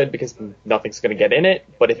is good because nothing's going to get in it.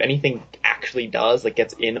 But if anything actually does, like,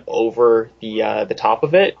 gets in over the top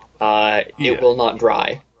of it, it will not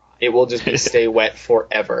dry. It will just stay wet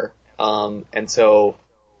forever. And so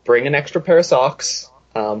bring an extra pair of socks,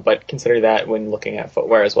 but consider that when looking at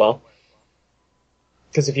footwear as well.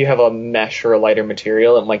 Because if you have a mesh or a lighter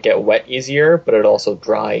material, it might get wet easier, but it'll also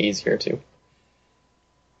dry easier too.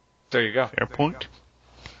 There you go. Fair point.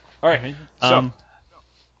 All right. So,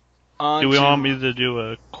 do we want me to do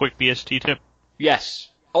a quick BST tip? Yes.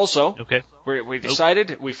 Also, okay. We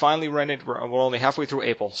decided we finally rented. We're only halfway through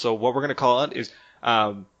April, so what we're going to call it is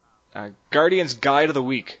Guardian's Guide of the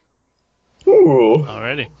Week. Ooh.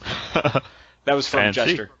 Alrighty. That was from Fancy.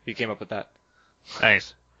 Jester. He came up with that.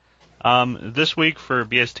 Thanks. This week for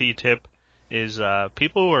BST tip is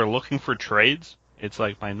people who are looking for trades. It's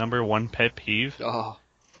like my number one pet peeve. Oh.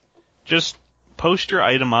 Just post your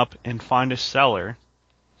item up and find a seller,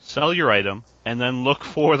 sell your item, and then look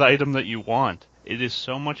for the item that you want. It is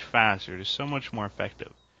so much faster. It is so much more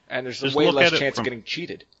effective. And there's Just way look less at it chance from- of getting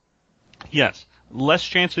cheated. Yes, less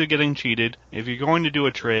chance of getting cheated. If you're going to do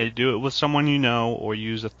a trade, do it with someone you know or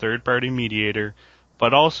use a third-party mediator.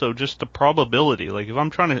 But also just the probability. Like if I'm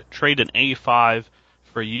trying to trade an A5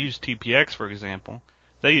 for a used TPX, for example,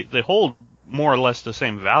 they hold more or less the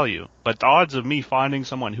same value. But the odds of me finding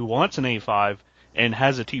someone who wants an A5 and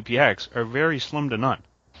has a TPX are very slim to none.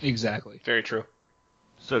 Exactly. Very true.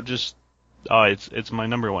 So just, it's my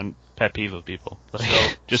number one pet peeve of people.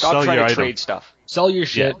 Like, just Stop sell trying your to item. trade stuff. Sell your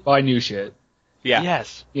shit, buy new shit. Yeah.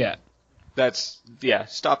 Yes. Yeah.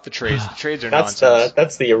 Stop the trades. The trades are That's nonsense.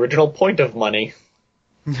 that's the original point of money.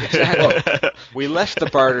 Exactly. We left the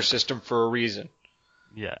barter system for a reason.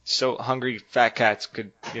 Yeah. So hungry fat cats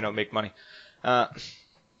could, make money. We're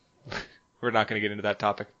not going to get into that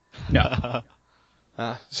topic. No.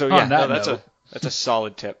 So On yeah, that that's note. a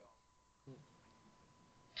solid tip.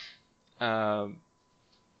 Unless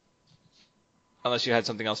you had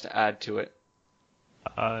something else to add to it.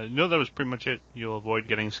 No, that was pretty much it. You'll avoid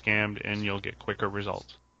getting scammed and you'll get quicker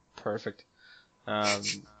results. Perfect.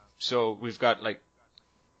 So we've got like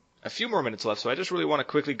a few more minutes left, so I just really want to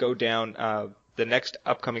quickly go down the next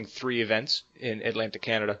upcoming 3 events in Atlantic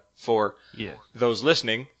Canada for those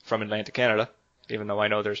listening from Atlantic Canada, even though I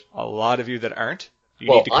know there's a lot of you that aren't. You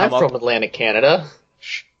need to I'm come from Atlantic Canada.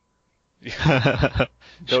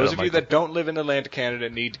 Those of you that don't live in Atlantic Canada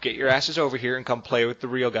need to get your asses over here and come play with the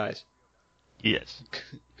real guys. Yes.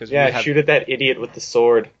 Yeah, shoot at that idiot with the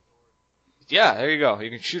sword. Yeah, there you go.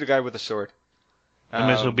 You can shoot a guy with a sword.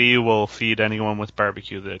 MSOB will feed anyone with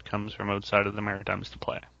barbecue that comes from outside of the Maritimes to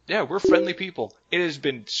play. Yeah, we're friendly people. It has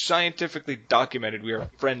been scientifically documented we are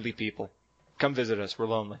friendly people. Come visit us. We're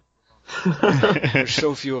lonely. There's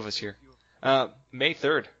so few of us here. May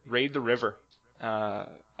 3rd, Raid the River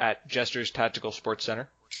at Jester's Tactical Sports Center.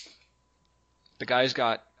 The guy's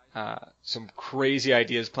got some crazy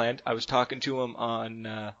ideas planned. I was talking to him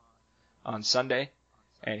on Sunday,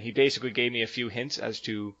 and he basically gave me a few hints as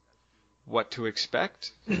to what to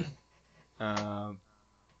expect.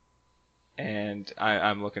 And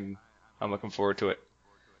I'm looking forward to it.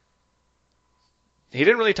 He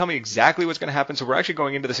didn't really tell me exactly what's going to happen, so we're actually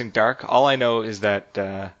going into this in dark. All I know is that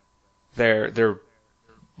there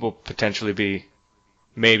will potentially be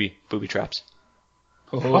maybe booby traps.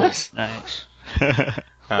 What? Nice.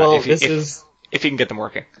 If he can get them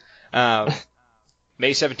working.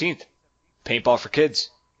 May 17th, paintball for kids.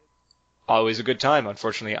 Always a good time.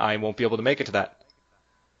 Unfortunately, I won't be able to make it to that.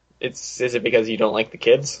 Is it because you don't like the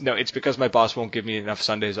kids? No, it's because my boss won't give me enough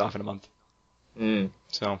Sundays off in a month.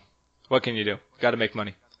 So, what can you do? Got to make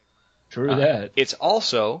money. True that. It's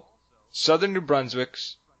also Southern New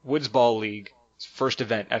Brunswick's Woods Ball League first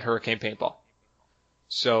event at Hurricane Paintball.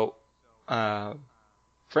 So,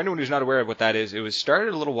 for anyone who's not aware of what that is, it was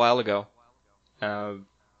started a little while ago.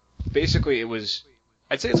 Basically,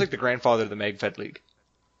 I'd say it's like the grandfather of the MagFed League.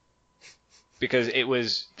 Because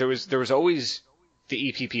there was always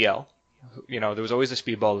the EPPL, there was always the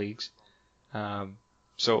speedball leagues.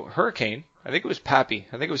 So Hurricane, I think it was Pappy,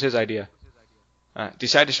 I think it was his idea,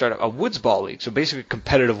 decided to start a woods ball league. So basically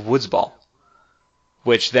competitive woods ball,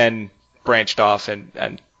 which then branched off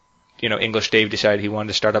and English Dave decided he wanted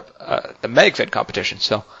to start up the MagFed competition.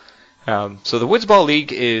 So the woods ball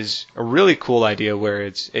league is a really cool idea where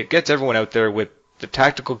it gets everyone out there with the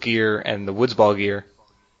tactical gear and the woods ball gear,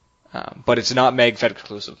 but it's not MagFed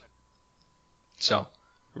exclusive. So,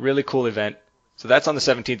 really cool event. So that's on the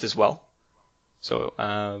 17th as well. So,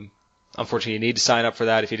 unfortunately, you need to sign up for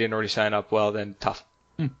that. If you didn't already sign up, well, then tough.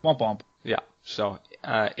 Womp womp. Yeah. So,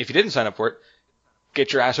 if you didn't sign up for it,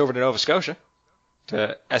 get your ass over to Nova Scotia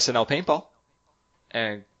to SNL Paintball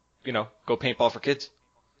and, go paintball for kids.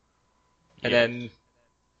 And then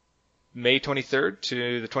May 23rd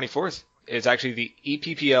to the 24th is actually the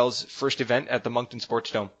EPPL's first event at the Moncton Sports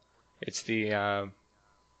Dome. It's basically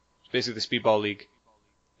the Speedball League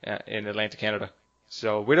in Atlantic, Canada.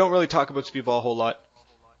 So we don't really talk about Speedball a whole lot,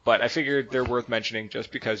 but I figured they're worth mentioning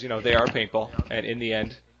just because, they are paintball, and in the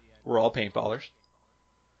end, we're all paintballers.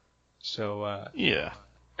 So, yeah.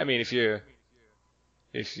 I mean, if you're,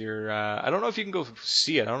 I don't know if you can go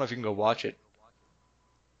see it. I don't know if you can go watch it.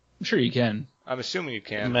 I'm sure you can. I'm assuming you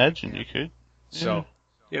can. Imagine you could. So,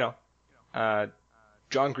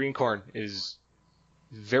 John Greencorn is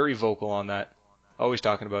very vocal on that. Always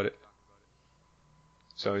talking about it.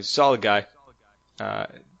 So he's a solid guy. You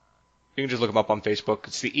can just look him up on Facebook.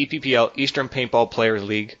 It's the EPPL, Eastern Paintball Players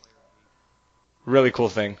League. Really cool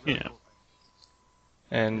thing. Yeah.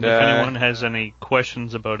 And if anyone has any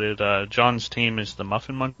questions about it, John's team is the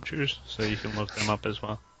Muffin Munchers, so you can look them up as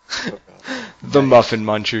well. The Muffin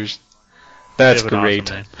Munchers. That's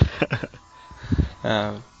great.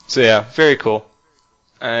 Awesome So yeah, very cool.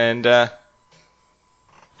 And I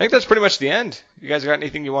think that's pretty much the end. You guys got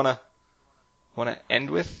anything you wanna end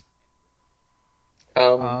with?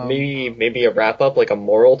 Maybe a wrap up, like a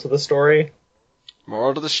moral to the story.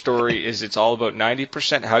 Moral to the story is it's all about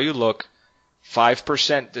 90% how you look,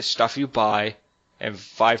 5% the stuff you buy, and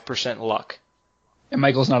 5% luck. And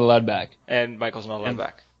Michael's not allowed back.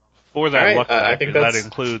 back. For that Alright, luck I factor, think that that's-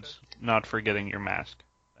 includes not forgetting your mask.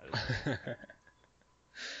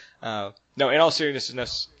 No, in all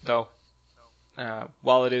seriousness, though,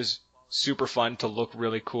 while it is super fun to look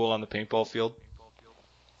really cool on the paintball field,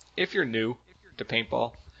 if you're new to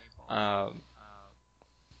paintball,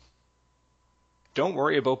 don't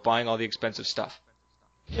worry about buying all the expensive stuff.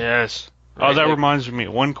 Yes. Right, Oh, that like- reminds me.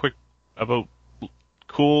 One quick about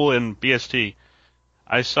Cool and BST.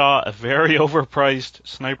 I saw a very overpriced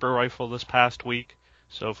sniper rifle this past week.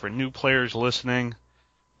 So for new players listening,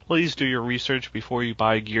 please do your research before you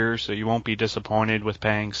buy gear so you won't be disappointed with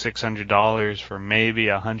paying $600 for maybe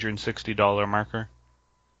a $160 marker.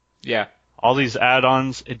 Yeah. All these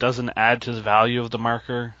add-ons, it doesn't add to the value of the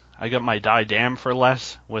marker. I got my Die Damn for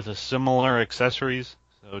less with a similar accessories.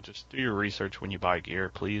 So just do your research when you buy gear,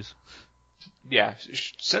 please. Yeah,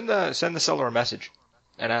 send the seller a message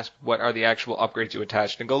and ask what are the actual upgrades you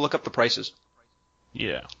attached, and go look up the prices.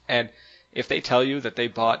 Yeah. And if they tell you that they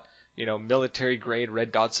bought, military grade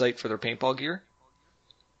red dot sight for their paintball gear,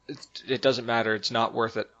 it doesn't matter. It's not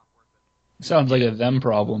worth it. Sounds like a them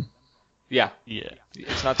problem. Yeah, Yeah.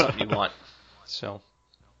 it's not something you want. So,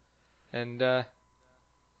 and I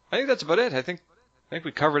think that's about it. I think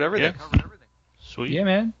we covered everything. Yeah. Sweet. Yeah,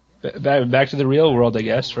 man. Back to the real world, I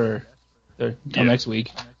guess, till next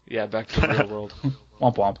week. Yeah, back to the real world.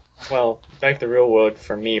 Womp womp. Well, back to the real world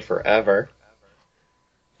for me forever.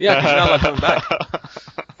 Yeah, because you're not coming back.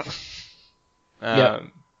 Yep.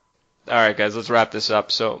 All right, guys, let's wrap this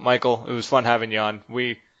up. So, Michael, it was fun having you on.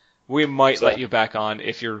 We We might So- let you back on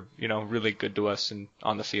if you're, really good to us and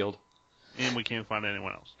on the field. And we can't find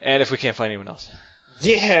anyone else. And if we can't find anyone else.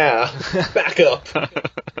 Yeah, back up.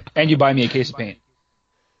 And you buy me a case of paint.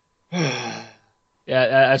 Yeah,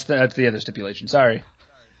 that's the other stipulation. Sorry.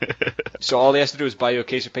 So all he has to do is buy you a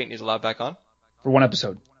case of paint and he's allowed back on? For one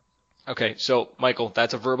episode. Okay, so Michael,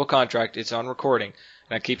 that's a verbal contract. It's on recording.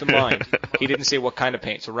 Now keep in mind, he didn't say what kind of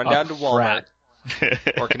paint. So run down to Walmart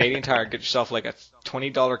or Canadian Tire, get yourself like a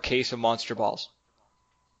 $20 case of Monster Balls.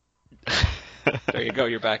 There you go,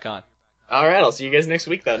 you're back on. All right, I'll see you guys next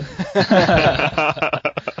week then.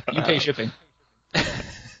 You pay shipping.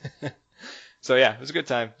 So yeah, it was a good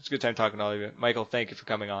time. It was a good time talking to all of you. Michael, thank you for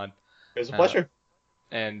coming on. It was a pleasure.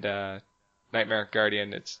 And Nightmare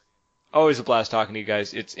Guardian, it's always a blast talking to you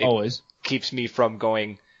guys. It Always. keeps me from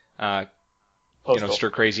going, Postal.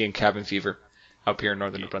 stir crazy and cabin fever up here in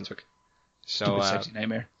northern New Brunswick. So Stupid sexy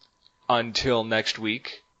nightmare. until next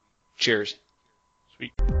week, cheers.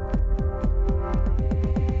 Sweet.